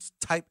Olin Kreutz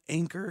type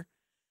anchor.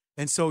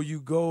 And so you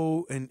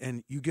go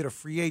and you get a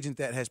free agent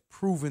that has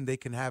proven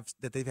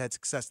that they've had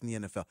success in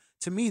the NFL.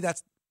 To me,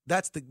 that's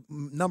the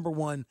number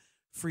one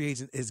free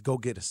agent is go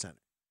get a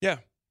center. Yeah.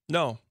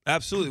 No,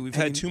 absolutely. We've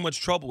had too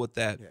much trouble with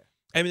that. Yeah.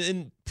 I mean,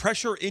 and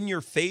pressure in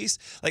your face.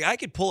 Like, I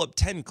could pull up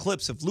 10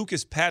 clips of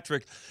Lucas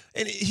Patrick,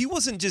 and he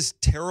wasn't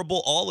just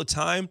terrible all the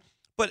time,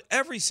 but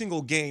every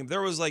single game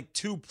there was like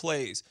 2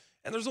 plays.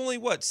 And there's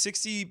only,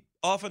 60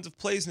 offensive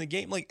plays in a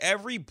game? Like,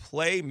 every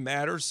play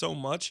matters so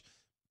much.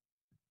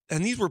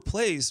 And these were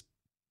plays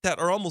that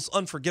are almost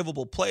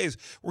unforgivable plays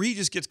where he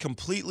just gets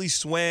completely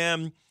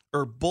swam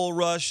or bull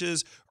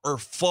rushes or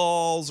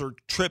falls or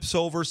trips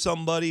over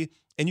somebody,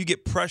 and you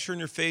get pressure in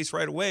your face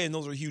right away, and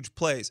those are huge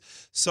plays.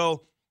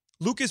 So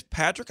Lucas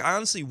Patrick, I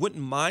honestly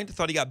wouldn't mind. I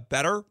thought he got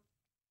better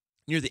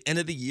near the end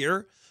of the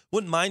year.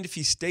 Wouldn't mind if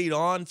he stayed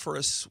on for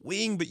a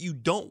swing, but you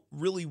don't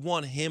really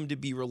want him to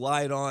be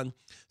relied on.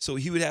 So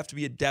he would have to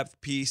be a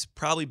depth piece.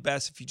 Probably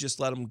best if you just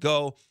let him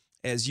go.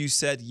 As you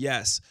said,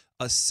 yes,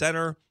 a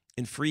center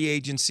in free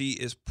agency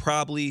is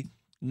probably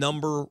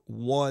number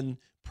 1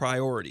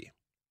 priority.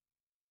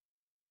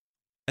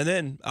 And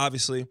then,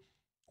 obviously,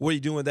 what are you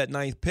doing with that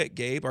 9th pick,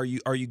 Gabe? Are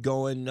you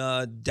going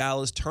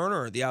Dallas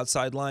Turner, the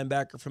outside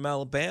linebacker from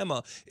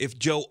Alabama? If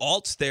Joe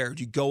Alt's there,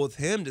 do you go with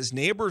him? Does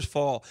Neighbors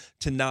fall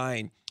to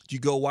 9? Do you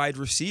go wide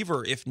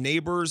receiver? If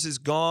Neighbors is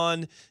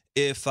gone,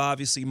 if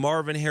obviously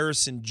Marvin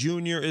Harrison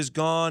Jr. is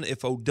gone,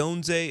 if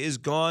Odunze is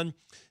gone,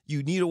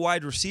 you need a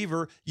wide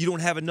receiver. You don't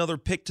have another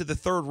pick to the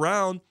 3rd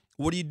round.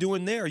 What are you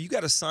doing there? You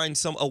got to sign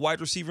a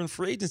wide receiver in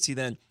free agency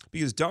then,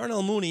 because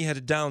Darnell Mooney had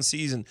a down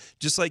season,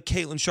 just like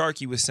Kaitlin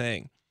Sharkey was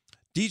saying.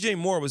 DJ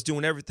Moore was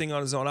doing everything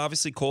on his own.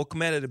 Obviously, Cole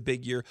Kmet had a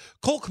big year.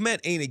 Cole Kmet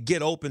ain't a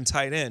get-open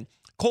tight end.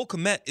 Cole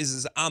Kmet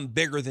is I'm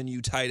bigger than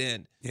you tight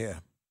end. Yeah.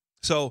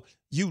 So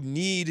you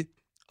need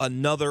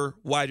another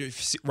wide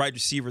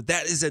receiver.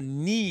 That is a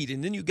need.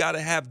 And then you got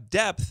to have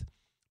depth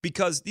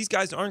because these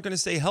guys aren't going to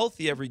stay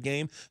healthy every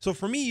game. So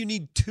for me, you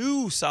need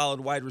 2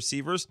 solid wide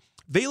receivers.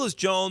 Velus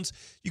Jones,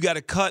 you got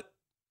to cut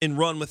and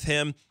run with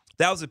him.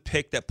 That was a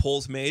pick that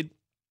Poles made.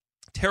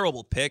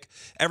 Terrible pick.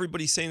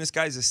 Everybody's saying this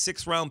guy's a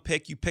 6th-round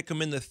pick. You pick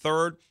him in the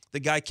 3rd. The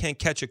guy can't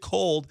catch a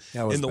cold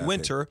in the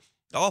winter. Pick.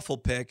 Awful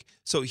pick.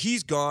 So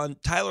he's gone.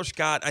 Tyler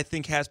Scott, I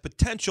think, has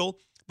potential,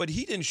 but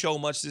he didn't show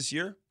much this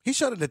year. He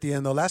showed it at the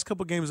end, though. Last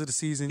couple games of the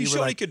season, he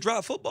showed he could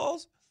drop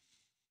footballs.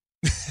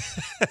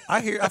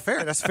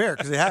 Fair. That's fair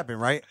because it happened,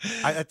 right?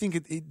 I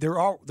think there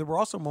were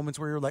also moments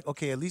where you're like,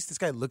 okay, at least this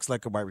guy looks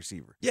like a wide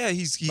receiver. Yeah,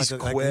 he's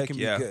quick. Like he can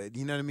be good.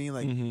 You know what I mean?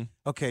 Like,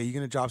 okay, you're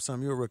gonna drop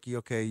some. You're a rookie.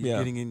 Okay, you're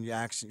getting in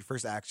your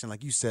first action,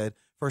 like you said,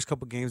 first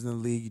couple games in the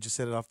league. You just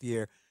said it off the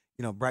air.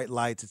 Bright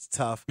lights. It's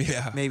tough.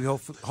 Yeah. Maybe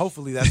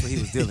hopefully that's what he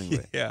was dealing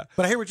with. Yeah.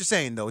 But I hear what you're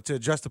saying though. To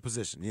adjust the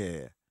position.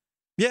 Yeah.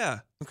 Yeah.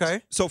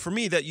 Okay. So for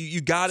me, that you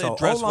got to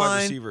address O-line,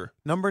 wide receiver.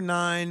 Number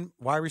 9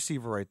 wide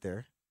receiver right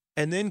there.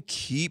 And then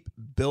keep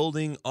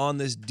building on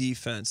this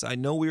defense. I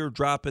know we were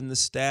dropping the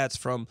stats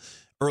from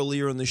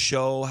earlier in the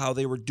show, how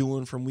they were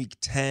doing from week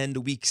 10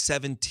 to week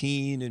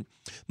 17, and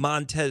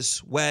Montez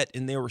Sweat,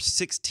 and they were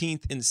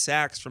 16th in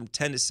sacks from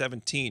 10 to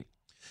 17.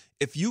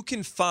 If you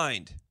can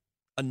find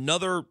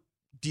another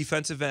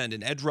defensive end,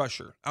 an edge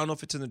rusher, I don't know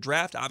if it's in the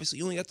draft. Obviously,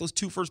 you only got those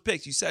 2 first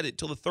picks. You said it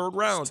till the 3rd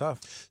round. It's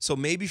tough. So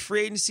maybe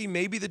free agency,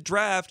 maybe the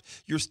draft.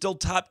 You're still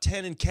top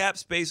 10 in cap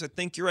space. I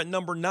think you're at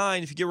number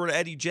 9. If you get rid of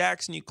Eddie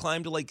Jackson, you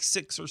climb to like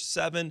 6 or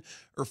 7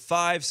 or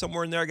 5,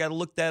 somewhere in there. I got to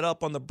look that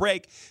up on the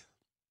break.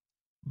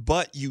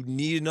 But you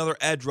need another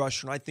edge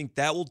rusher, and I think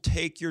that will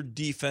take your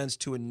defense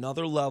to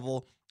another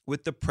level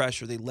with the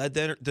pressure. They led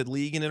the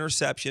league in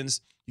interceptions.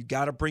 You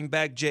got to bring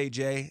back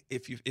JJ.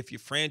 If you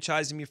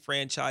franchise him, you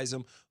franchise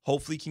him.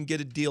 Hopefully, you can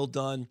get a deal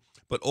done.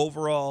 But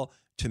overall,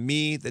 to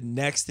me, the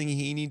next thing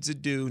he needs to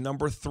do,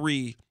 number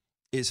 3,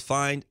 is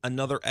find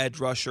another edge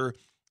rusher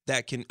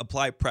that can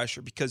apply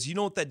pressure. Because you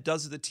know what that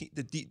does to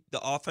the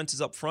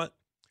offenses up front?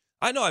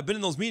 I know. I've been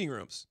in those meeting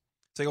rooms.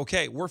 It's like,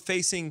 okay,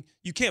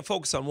 you can't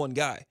focus on one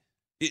guy.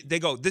 They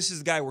go, this is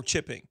the guy we're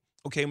chipping.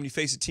 Okay, when you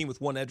face a team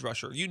with one edge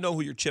rusher, you know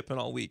who you're chipping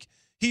all week.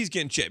 He's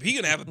getting chipped. He's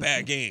going to have a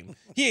bad game.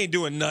 He ain't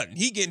doing nothing.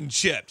 He getting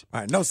chipped.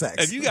 All right, no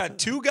sacks. If you got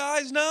 2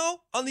 guys now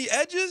on the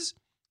edges,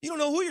 you don't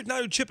know who you're. Now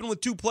you're chipping with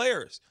 2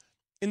 players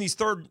in these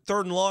third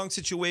and long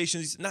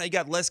situations. Now you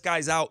got less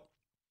guys out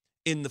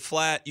in the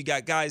flat. You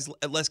got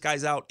less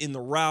guys out in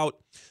the route.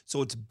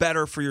 So it's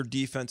better for your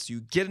defense.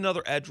 You get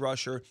another edge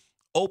rusher,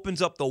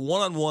 opens up the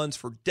one-on-ones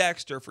for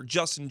Dexter, for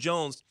Justin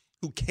Jones.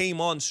 who came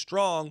on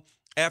strong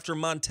after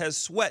Montez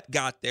Sweat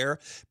got there,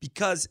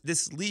 because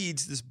this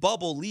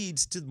bubble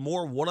leads to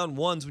more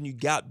one-on-ones when you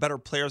got better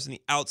players on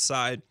the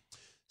outside.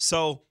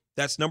 So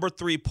that's number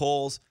 3,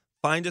 Poles.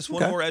 Find us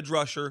one more edge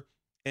rusher,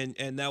 and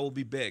that will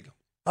be big.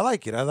 I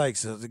like it.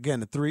 So again,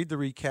 the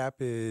recap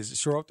is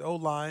shore up the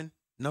O-line.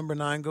 Number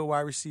 9, go wide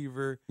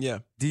receiver. Yeah.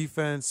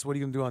 Defense, what are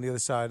you going to do on the other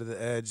side of the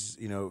edge?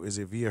 Is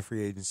it via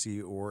free agency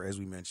or, as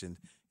we mentioned,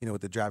 with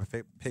the draft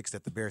picks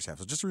that the Bears have?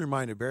 So just a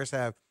reminder, Bears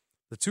have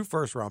the 2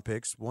 first-round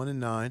picks, 1 and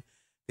 9.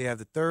 They have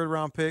the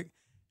 3rd-round pick,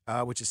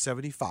 which is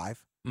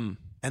 75. And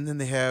then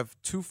they have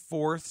 2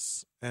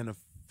 fourths and a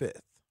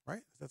 5th,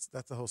 right? That's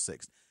the whole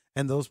 6th.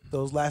 And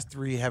those last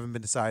 3 haven't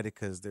been decided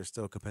because they're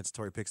still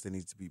compensatory picks that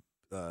need to be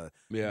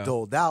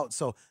doled out.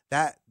 So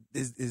that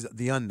is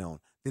the unknown.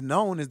 The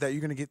known is that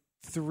you're going to get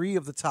 3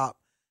 of the top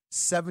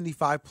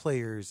 75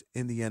 players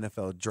in the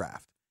NFL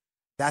draft.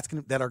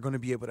 That are going to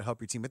be able to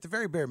help your team at the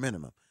very bare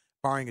minimum,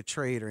 barring a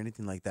trade or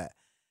anything like that.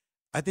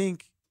 I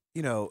think,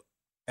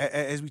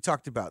 as we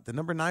talked about, the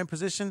number 9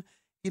 position,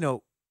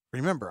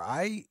 remember,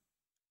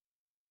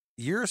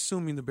 you're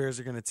assuming the Bears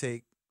are going to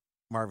take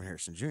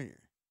Harrison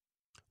Jr.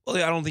 Well,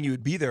 I don't think you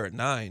would be there at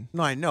 9.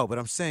 No, I know, but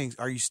I'm saying,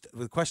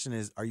 the question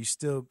is,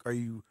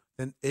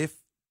 then if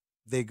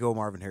they go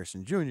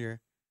Harrison Jr.,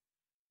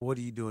 what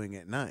are you doing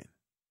at 9?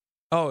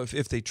 Oh,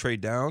 if they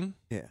trade down?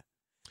 Yeah.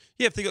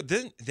 Yeah, if they go,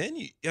 then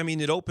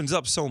it opens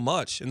up so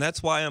much. And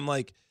that's why I'm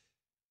like,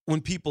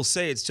 when people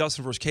say it's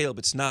Justin versus Caleb,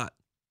 it's not.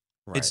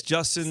 Right. It's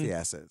Justin. It's the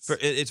assets.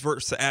 It's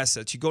versus the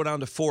assets. You go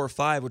down to 4 or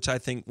 5, which I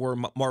think where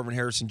Marvin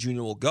Harrison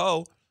Jr. will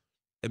go.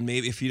 And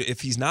maybe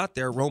if he's not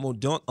there, Rome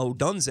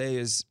Odunze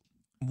is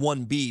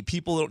 1B.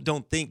 People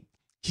don't think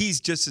he's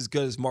just as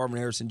good as Marvin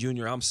Harrison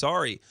Jr. I'm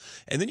sorry.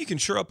 And then you can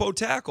shore up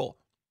O-tackle.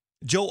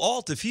 Joe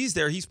Alt, if he's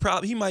there,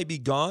 he might be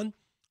gone.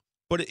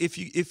 But if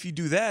you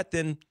do that,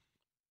 then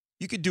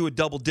you could do a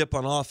double dip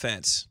on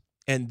offense.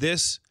 And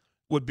this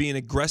would be an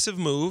aggressive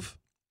move,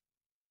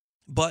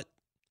 but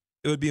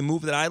it would be a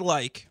move that I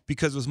like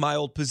because it was my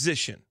old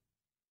position.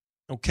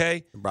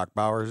 Okay? Brock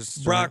Bowers.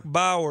 Brock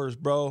Bowers,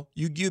 bro.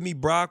 You give me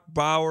Brock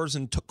Bowers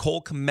and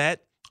Cole Kmet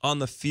on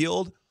the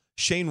field.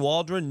 Shane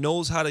Waldron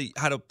knows how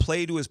to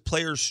play to his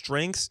players'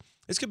 strengths.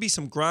 This could be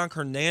some Gronk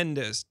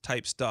Hernandez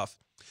type stuff.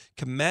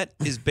 Kmet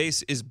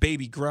is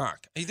baby Gronk.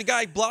 He's the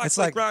guy blocks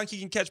like Gronk. He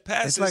can catch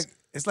passes.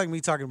 It's like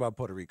me talking about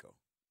Puerto Rico.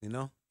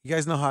 You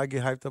guys know how I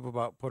get hyped up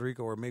about Puerto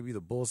Rico, or maybe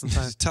the Bulls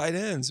sometimes. Tight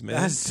ends,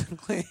 man.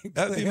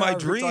 That'd be my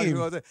dream.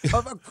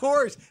 Of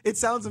course, it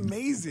sounds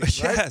amazing. Right?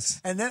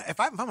 Yes. And then if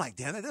I'm like,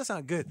 damn, that does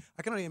sound good.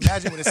 I can only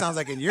imagine what it sounds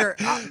like in your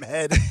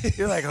head.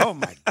 You're like, oh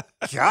my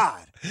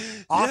God,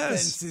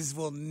 offenses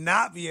will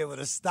not be able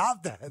to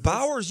stop that.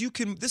 Bowers,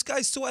 this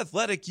guy's so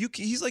athletic.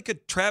 He's like a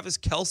Travis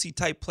Kelce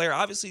type player.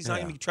 Obviously, he's not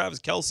going to be Travis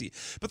Kelce,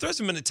 but there's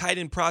been a tight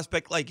end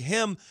prospect like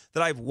him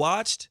that I've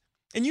watched.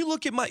 And you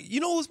look at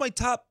who's my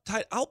top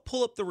tight? I'll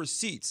pull up the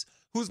receipts.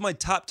 Who's my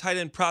top tight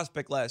end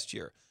prospect last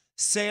year?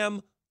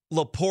 Sam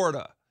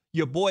Laporta.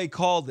 Your boy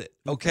called it.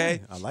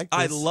 Okay, I like this.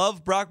 I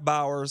love Brock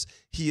Bowers.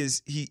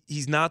 He's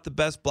not the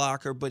best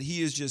blocker, but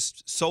he is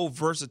just so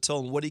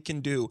versatile in what he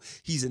can do.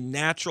 He's a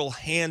natural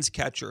hands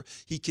catcher.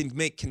 He can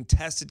make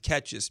contested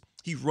catches.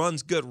 He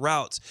runs good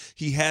routes.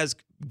 He has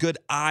good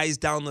eyes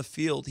down the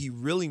field. He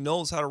really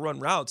knows how to run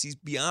routes. He's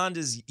beyond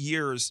his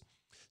years.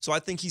 So I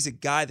think he's a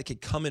guy that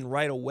could come in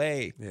right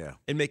away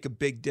and make a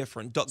big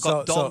difference.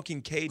 Dalton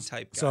Kincaid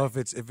type guy. So if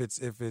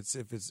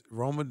it's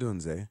Rome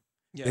Odunze,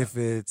 if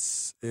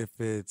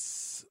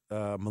it's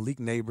Malik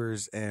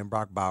Neighbors and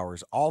Brock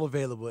Bowers, all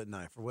available at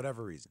 9 for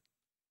whatever reason.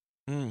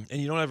 And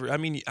you don't ever.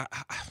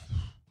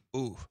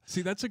 Ooh.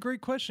 See, that's a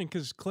great question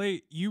because,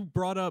 Clay, you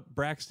brought up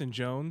Braxton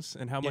Jones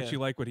and how much you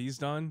like what he's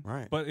done.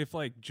 Right. But if,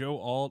 Joe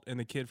Alt and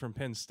the kid from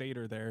Penn State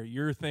are there,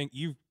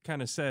 you've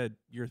kind of said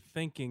you're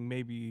thinking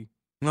maybe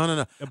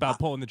no about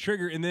pulling the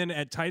trigger. And then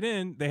at tight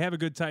end, they have a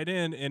good tight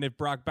end, and if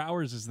Brock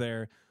Bowers is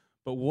there,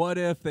 but what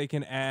if they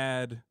can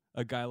add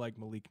a guy like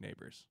Malik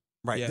Neighbors?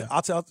 Right. Yeah.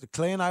 I'll tell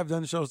Clay and I have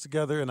done shows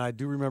together, and I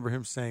do remember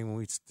him saying when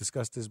we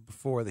discussed this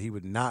before that he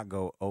would not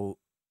go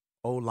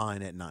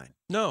O-line at 9.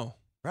 No.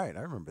 Right. I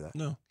remember that.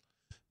 No.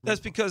 That's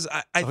because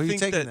I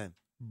think that then?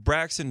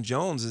 Braxton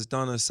Jones has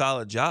done a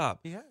solid job.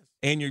 He has.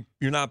 And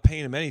you're not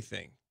paying him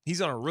anything. He's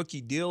on a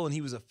rookie deal, and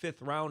he was a 5th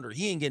rounder.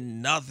 He ain't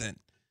getting nothing.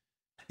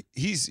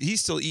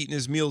 He's still eating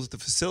his meals at the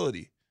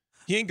facility.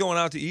 He ain't going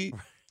out to eat.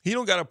 He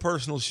don't got a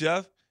personal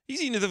chef.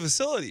 He's eating at the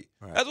facility.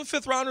 Right. That's what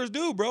 5th rounders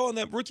do, bro, on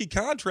that rookie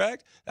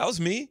contract. That was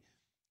me.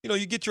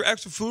 You get your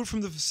extra food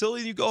from the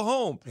facility and you go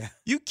home. Yeah.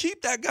 You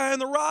keep that guy on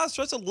the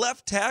roster. That's a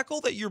left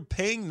tackle that you're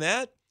paying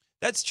that.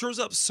 That stirs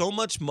up so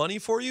much money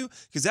for you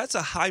because that's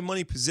a high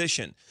money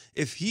position.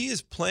 If he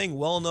is playing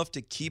well enough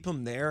to keep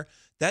him there,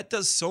 that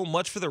does so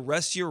much for the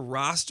rest of your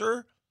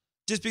roster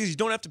just because you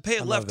don't have to pay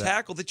a left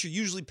tackle that you're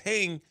usually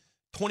paying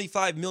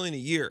 $25 million a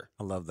year.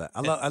 I love that.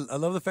 I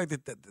love the fact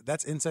that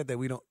that's insight that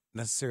we don't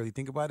necessarily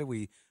think about it.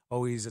 We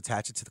always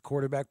attach it to the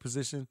quarterback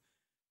position,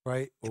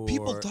 right?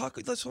 People talk.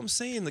 That's what I'm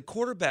saying. The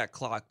quarterback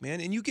clock,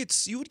 man. And you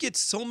would get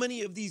so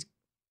many of these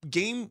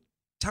game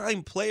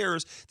time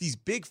players, these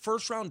big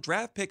first-round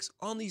draft picks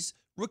on these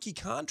rookie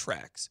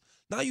contracts.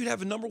 Now you'd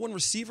have a number one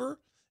receiver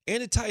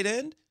and a tight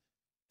end,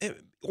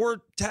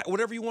 or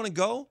whatever you want to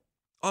go,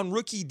 on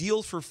rookie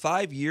deals for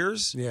 5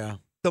 years. Yeah.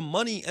 The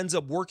money ends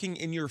up working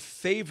in your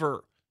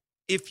favor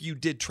if you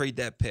did trade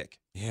that pick.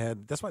 Yeah,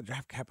 that's why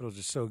draft capital is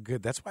just so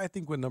good. That's why I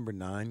think with number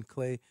 9,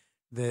 Clay,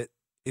 that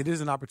it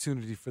is an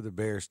opportunity for the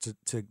Bears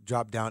to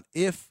drop down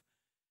if,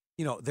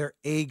 their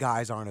A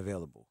guys aren't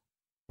available.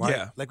 Right?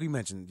 Yeah. Like we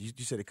mentioned, you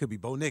said it could be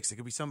Bo Nix, it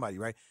could be somebody,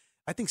 right?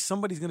 I think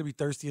somebody's going to be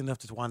thirsty enough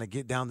to want to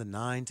get down to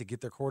 9 to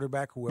get their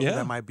quarterback, whoever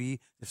that might be,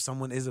 if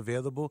someone is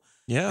available.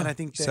 Yeah, and I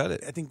think I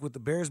think with the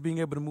Bears being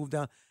able to move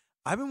down,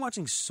 I've been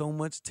watching so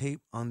much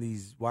tape on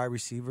these wide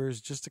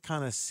receivers just to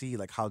kind of see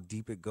like how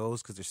deep it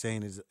goes, because they're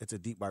saying it's a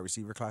deep wide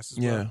receiver class as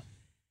well. Yeah.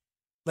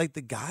 Like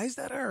the guys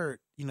that are,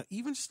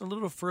 even just a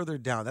little further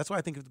down. That's why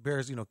I think if the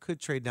Bears,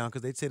 could trade down,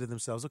 because they'd say to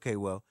themselves, okay,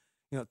 well,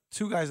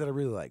 2 guys that I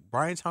really like,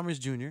 Brian Thomas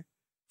Jr.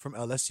 from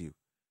LSU,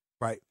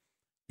 right?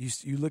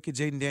 You look at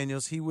Jaden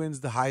Daniels, he wins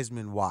the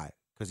Heisman. Why?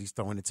 Because he's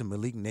throwing it to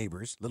Malik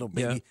Neighbors, little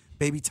baby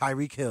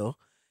Tyreek Hill.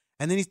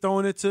 And then he's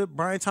throwing it to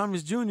Brian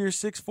Thomas Jr.,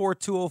 6'4",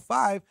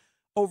 205,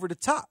 over the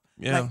top.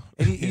 Yeah.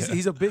 And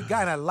he's a big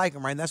guy, and I like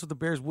him, right? And that's what the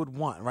Bears would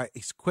want, right?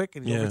 He's quick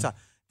and he's over the top.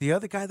 The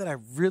other guy that I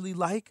really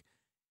like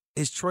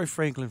is Troy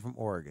Franklin from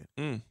Oregon.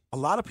 A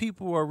lot of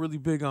people are really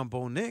big on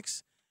Bo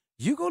Nix.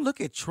 You go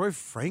look at Troy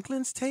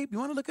Franklin's tape. You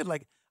want to look at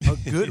like a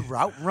good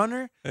route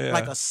runner,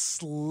 like a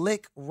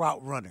slick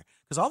route runner.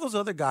 Because all those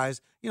other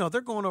guys,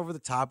 they're going over the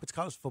top. It's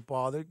college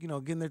football. They're,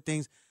 getting their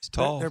things. He's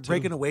tall. They're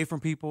breaking away from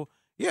people.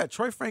 Yeah,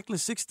 Troy Franklin,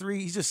 6'3".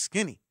 He's just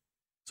skinny.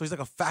 So he's like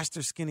a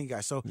faster, skinny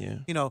guy. So,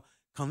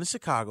 come to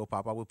Chicago,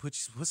 Papa. We'll put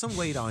some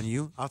weight on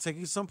you. I'll take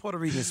you to some Puerto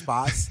Rican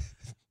spots.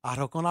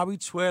 Arroz con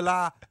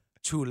habichuela,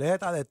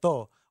 chuleta de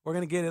todo. We're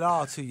going to get it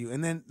all to you.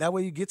 And then that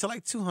way you get to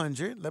like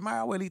 200. Let my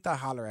abuelita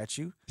holler at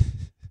you.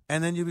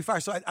 And then you'll be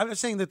fine. So I'm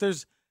just saying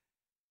that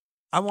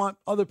I want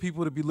other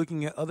people to be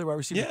looking at other wide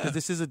receivers because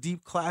this is a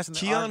deep class. And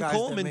Keon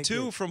Coleman,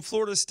 too, from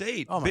Florida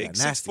State. Oh, my big,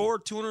 God,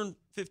 6'4",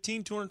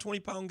 215,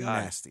 220-pound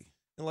guy. Nasty.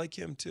 I like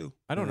him, too.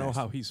 I don't know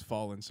how he's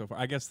fallen so far.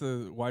 I guess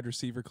the wide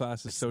receiver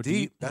class is so deep.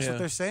 deep. That's what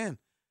they're saying.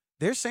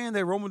 They're saying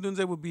that Rome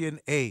Odunze would be an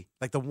A,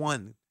 like the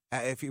one,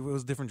 if it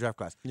was a different draft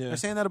class. Yeah. They're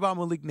saying that about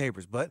Malik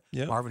Neighbors, but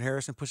Marvin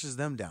Harrison pushes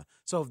them down.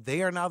 So if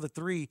they are now the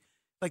 3,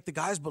 like the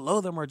guys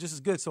below them are just as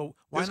good. So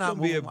why not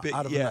move them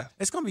out of them?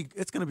 It's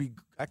gonna be.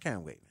 I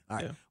can't wait. All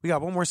right, we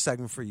got one more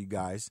segment for you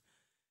guys,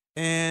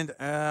 and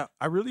I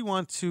really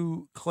want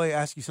to, Clay,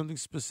 ask you something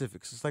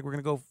specific. So it's like we're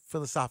gonna go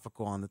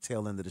philosophical on the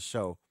tail end of the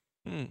show.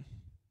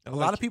 A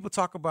lot of people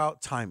talk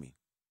about timing.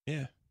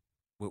 Yeah,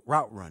 with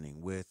route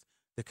running, with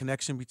the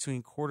connection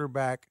between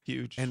quarterback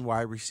and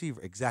wide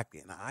receiver. Exactly.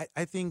 And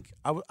I think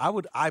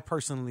I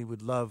personally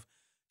would love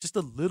just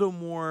a little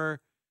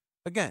more,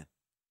 again,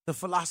 the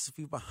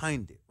philosophy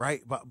behind it,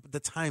 right? But the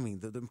timing,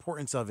 the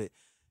importance of it,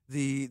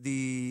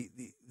 the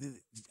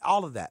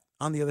all of that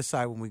on the other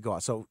side when we go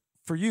out. So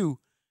for you,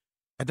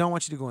 I don't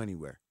want you to go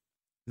anywhere.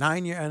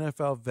 9-year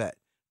NFL vet,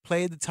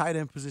 played the tight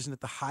end position at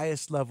the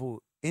highest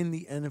level in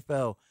the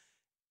NFL.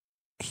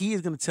 He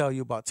is going to tell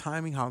you about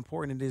timing, how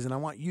important it is, and I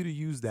want you to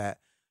use that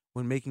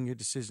when making your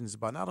decisions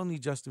about not only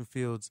Justin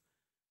Fields,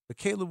 but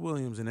Caleb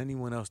Williams and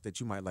anyone else that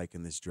you might like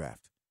in this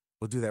draft.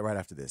 We'll do that right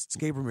after this. It's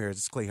Gabe Ramirez.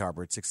 It's Clay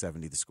Harbor at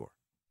 670 The Score.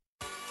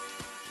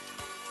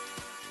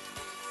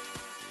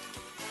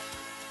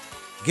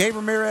 Gabe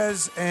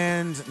Ramirez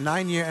and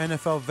 9-year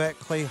NFL vet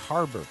Clay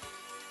Harbor,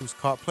 who's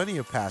caught plenty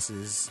of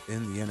passes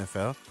in the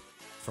NFL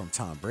from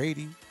Tom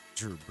Brady,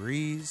 Drew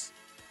Brees.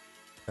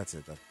 That's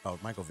it. Oh,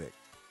 Michael Vick.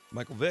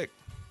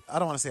 I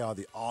don't want to say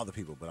all the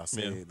people, but I'll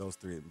say those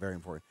 3 are very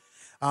important.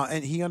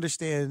 And he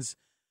understands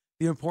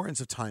the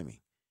importance of timing.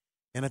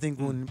 And I think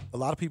when a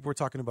lot of people are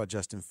talking about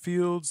Justin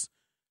Fields,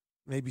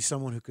 maybe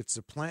someone who could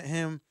supplant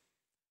him,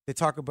 they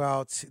talk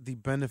about the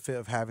benefit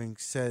of having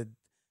said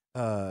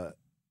a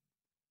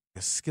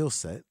skill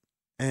set.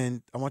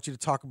 And I want you to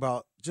talk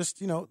about just,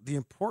 the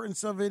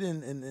importance of it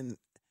and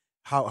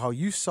how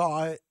you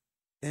saw it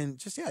and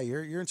just,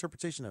 your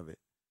interpretation of it.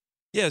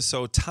 Yeah,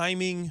 so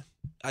timing,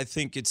 I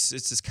think it's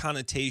this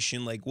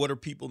connotation, like what do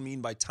people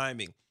mean by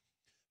timing?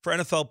 For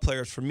NFL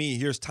players, for me,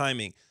 here's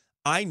timing.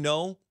 I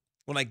know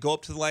when I go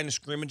up to the line of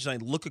scrimmage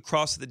and I look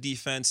across at the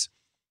defense,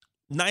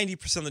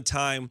 90% of the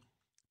time,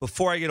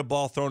 before I get a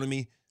ball thrown to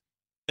me,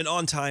 an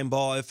on-time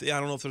ball, if I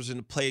don't know if there's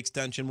a play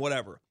extension,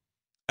 whatever,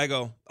 I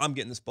go, I'm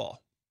getting this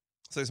ball.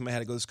 So in my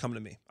head, I go, this is coming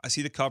to me. I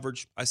see the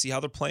coverage. I see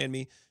how they're playing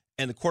me.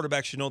 And the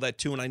quarterback should know that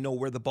too, and I know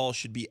where the ball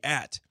should be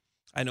at.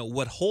 I know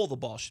what hole the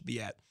ball should be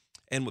at.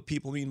 And what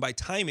people mean by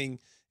timing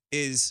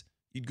is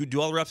you do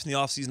all the reps in the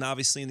offseason.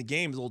 Obviously, in the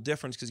game, it's a little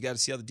different because you got to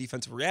see how the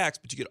defensive reacts,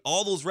 but you get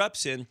all those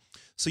reps in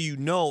so you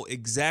know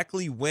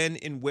exactly when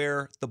and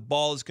where the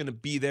ball is going to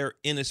be there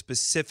in a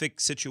specific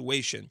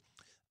situation.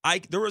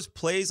 There was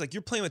plays, like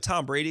you're playing with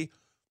Tom Brady,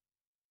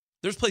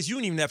 there's plays you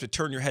don't even have to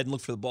turn your head and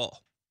look for the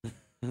ball.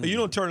 You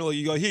don't turn and look,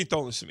 you go, he ain't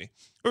throwing this to me.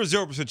 There's a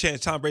 0%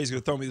 chance Tom Brady's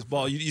going to throw me this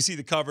ball. You see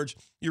the coverage.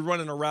 You're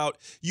running a route.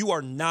 You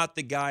are not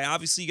the guy.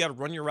 Obviously, you got to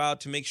run your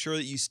route to make sure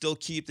that you still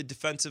keep the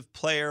defensive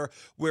player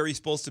where he's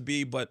supposed to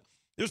be. But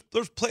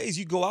there's plays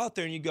you go out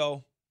there and you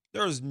go,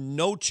 there is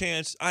no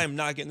chance I am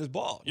not getting this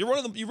ball. You're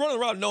running the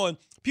route knowing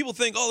people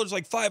think, oh, there's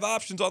like 5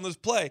 options on this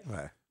play.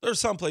 Right. There's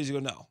some plays you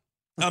go, no,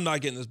 I'm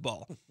not getting this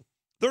ball.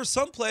 There's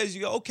some plays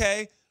you go,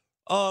 okay,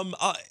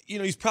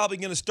 he's probably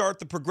going to start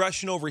the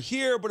progression over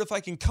here, but if I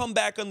can come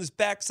back on this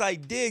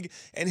backside dig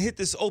and hit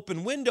this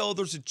open window,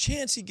 there's a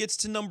chance he gets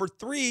to number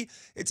 3.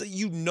 It's like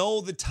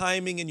the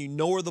timing and you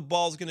know where the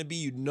ball's going to be.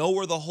 You know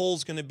where the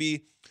hole's going to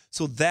be.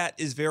 So that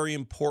is very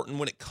important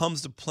when it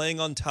comes to playing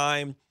on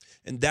time.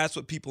 And that's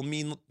what people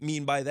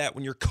mean by that.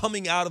 When you're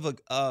coming out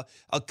of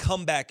a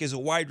comeback as a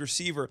wide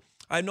receiver,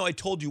 I know I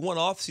told you one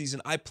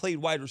offseason, I played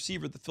wide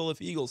receiver at the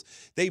Philadelphia Eagles.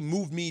 They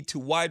moved me to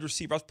wide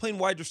receiver. I was playing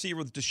wide receiver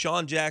with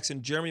Deshaun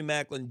Jackson, Jeremy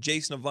Maclin,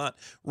 Jason Avant,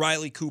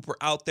 Riley Cooper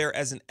out there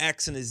as an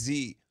X and a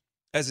Z.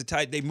 As a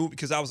tight, they moved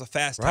because I was a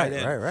fast tight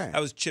end. Right.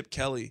 I was Chip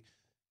Kelly.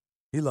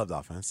 He loved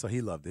offense, so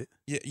he loved it.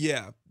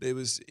 Yeah, it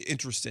was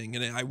interesting,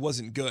 and I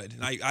wasn't good.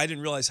 And I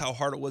didn't realize how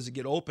hard it was to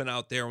get open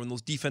out there when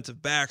those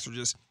defensive backs were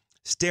just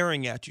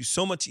staring at you.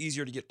 So much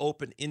easier to get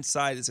open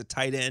inside as a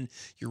tight end.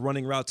 You're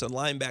running routes on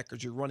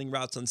linebackers. You're running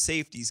routes on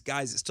safeties,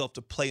 guys that still have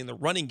to play in the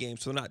running game,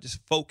 so they're not just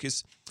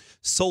focused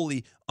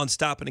solely on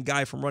stopping a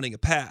guy from running a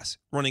pass,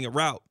 running a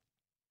route.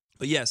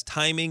 But yes,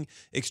 timing,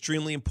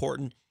 extremely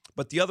important.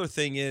 But the other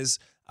thing is,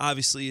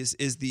 obviously,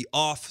 is the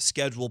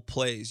off-schedule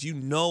plays. You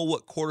know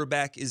what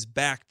quarterback is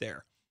back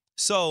there.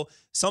 So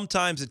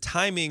sometimes the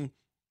timing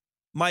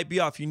might be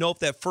off. You know, if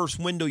that first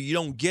window you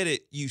don't get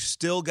it, you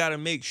still got to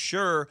make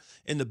sure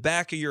in the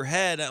back of your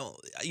head,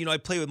 I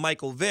play with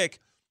Michael Vick,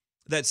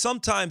 that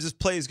sometimes this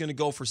play is going to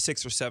go for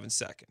 6 or 7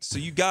 seconds. So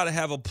you got to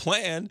have a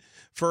plan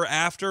for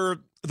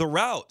after the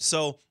route.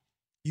 So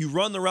you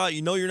run the route,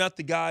 you know you're not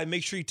the guy,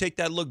 make sure you take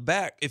that look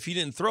back if you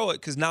didn't throw it,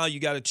 because now you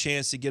got a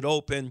chance to get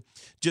open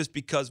just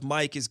because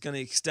Mike is going to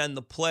extend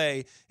the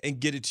play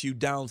and get it to you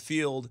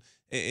downfield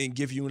and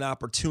give you an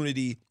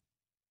opportunity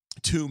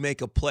to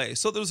make a play.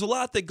 So there's a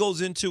lot that goes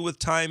into with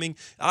timing.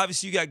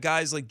 Obviously, you got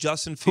guys like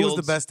Justin Fields.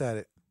 Who's the best at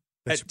it?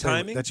 At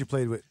timing? That you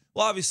played with?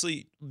 Well,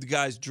 obviously, the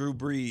guys Drew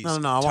Brees, No.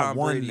 I Tom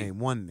want Brady.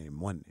 one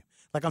name.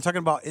 Like I'm talking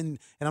about and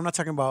I'm not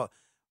talking about,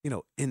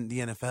 in the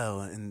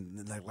NFL.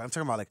 And like I'm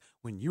talking about like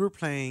when you were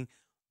playing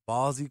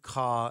balls you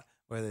caught,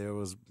 whether it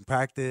was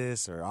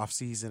practice or off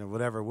season or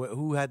whatever,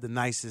 who had the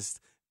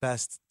nicest,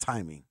 best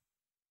timing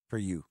for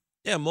you?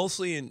 Yeah,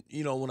 mostly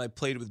when I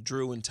played with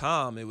Drew and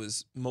Tom, it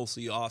was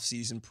mostly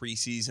off-season,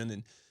 preseason,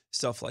 and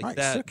stuff like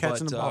that. Still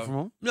catching the ball from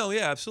him. No,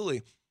 yeah,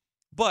 absolutely.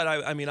 But,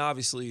 I mean,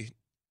 obviously,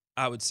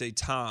 I would say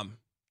Tom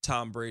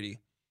Brady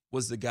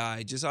was the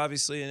guy. Just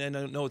obviously, and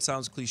I know it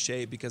sounds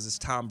cliche because it's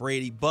Tom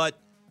Brady, but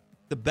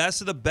the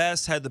best of the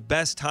best had the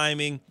best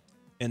timing,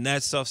 and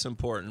that stuff's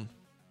important.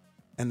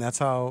 And that's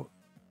what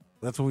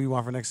we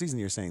want for next season,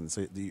 you're saying.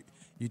 So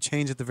you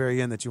change at the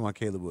very end that you want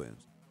Caleb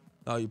Williams.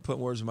 Oh, you put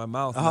words in my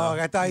mouth. Oh, now.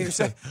 I thought you were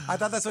saying. I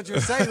thought that's what you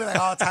were saying. You're like,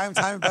 oh, time,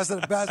 best of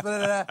the best, blah,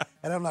 blah, blah.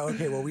 And I'm like,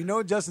 okay, well, we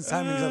know Justin's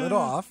timing's a little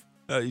off.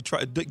 You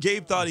tried.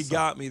 Gabe thought he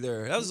got me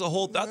there. That was the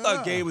whole. I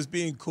thought Gabe was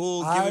being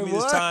cool, giving me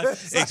this time,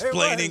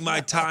 explaining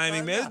my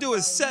timing. Man, this dude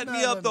was setting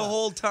me up the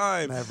whole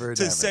time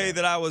to say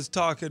that I was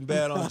talking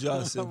bad on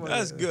Justin.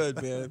 That's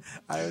good, man.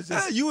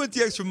 You went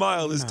the extra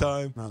mile this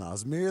time. No, I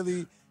was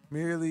merely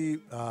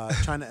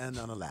trying to end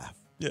on a laugh.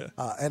 Yeah,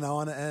 and I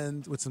want to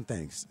end with some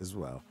thanks as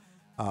well.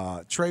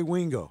 Trey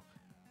Wingo,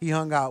 he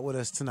hung out with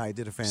us tonight,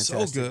 did a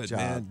fantastic job.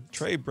 Man.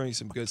 Trey brings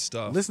some good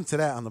stuff. Listen to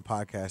that on the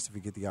podcast if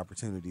you get the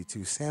opportunity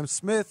to. Sam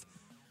Smith,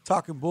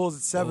 talking Bulls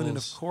at 7, and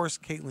of course,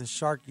 Kaitlin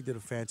Sharkey did a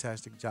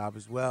fantastic job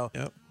as well,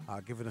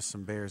 giving us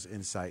some Bears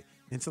insight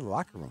into the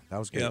locker room. That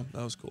was good. Yeah,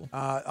 that was cool.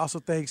 Also,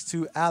 thanks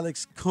to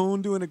Alex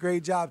Kuhn doing a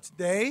great job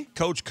today.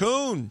 Coach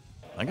Kuhn.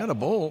 I got a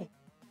bowl.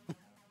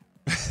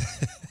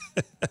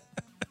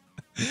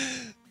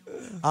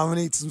 I'm going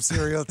to eat some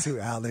cereal too,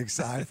 Alex.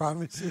 I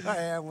promise you I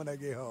am when I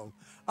get home.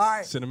 All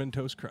right. Cinnamon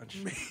Toast Crunch.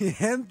 Mi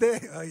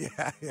gente. Oh,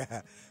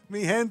 yeah.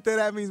 Mi gente,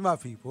 that means my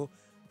people.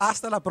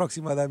 Hasta la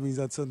próxima, that means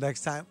until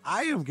next time.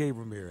 I am Gabe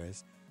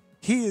Ramirez.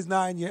 He is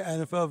 9-year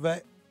NFL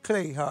vet,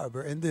 Clay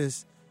Harbor, and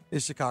this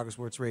is Chicago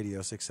Sports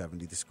Radio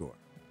 670 The Score.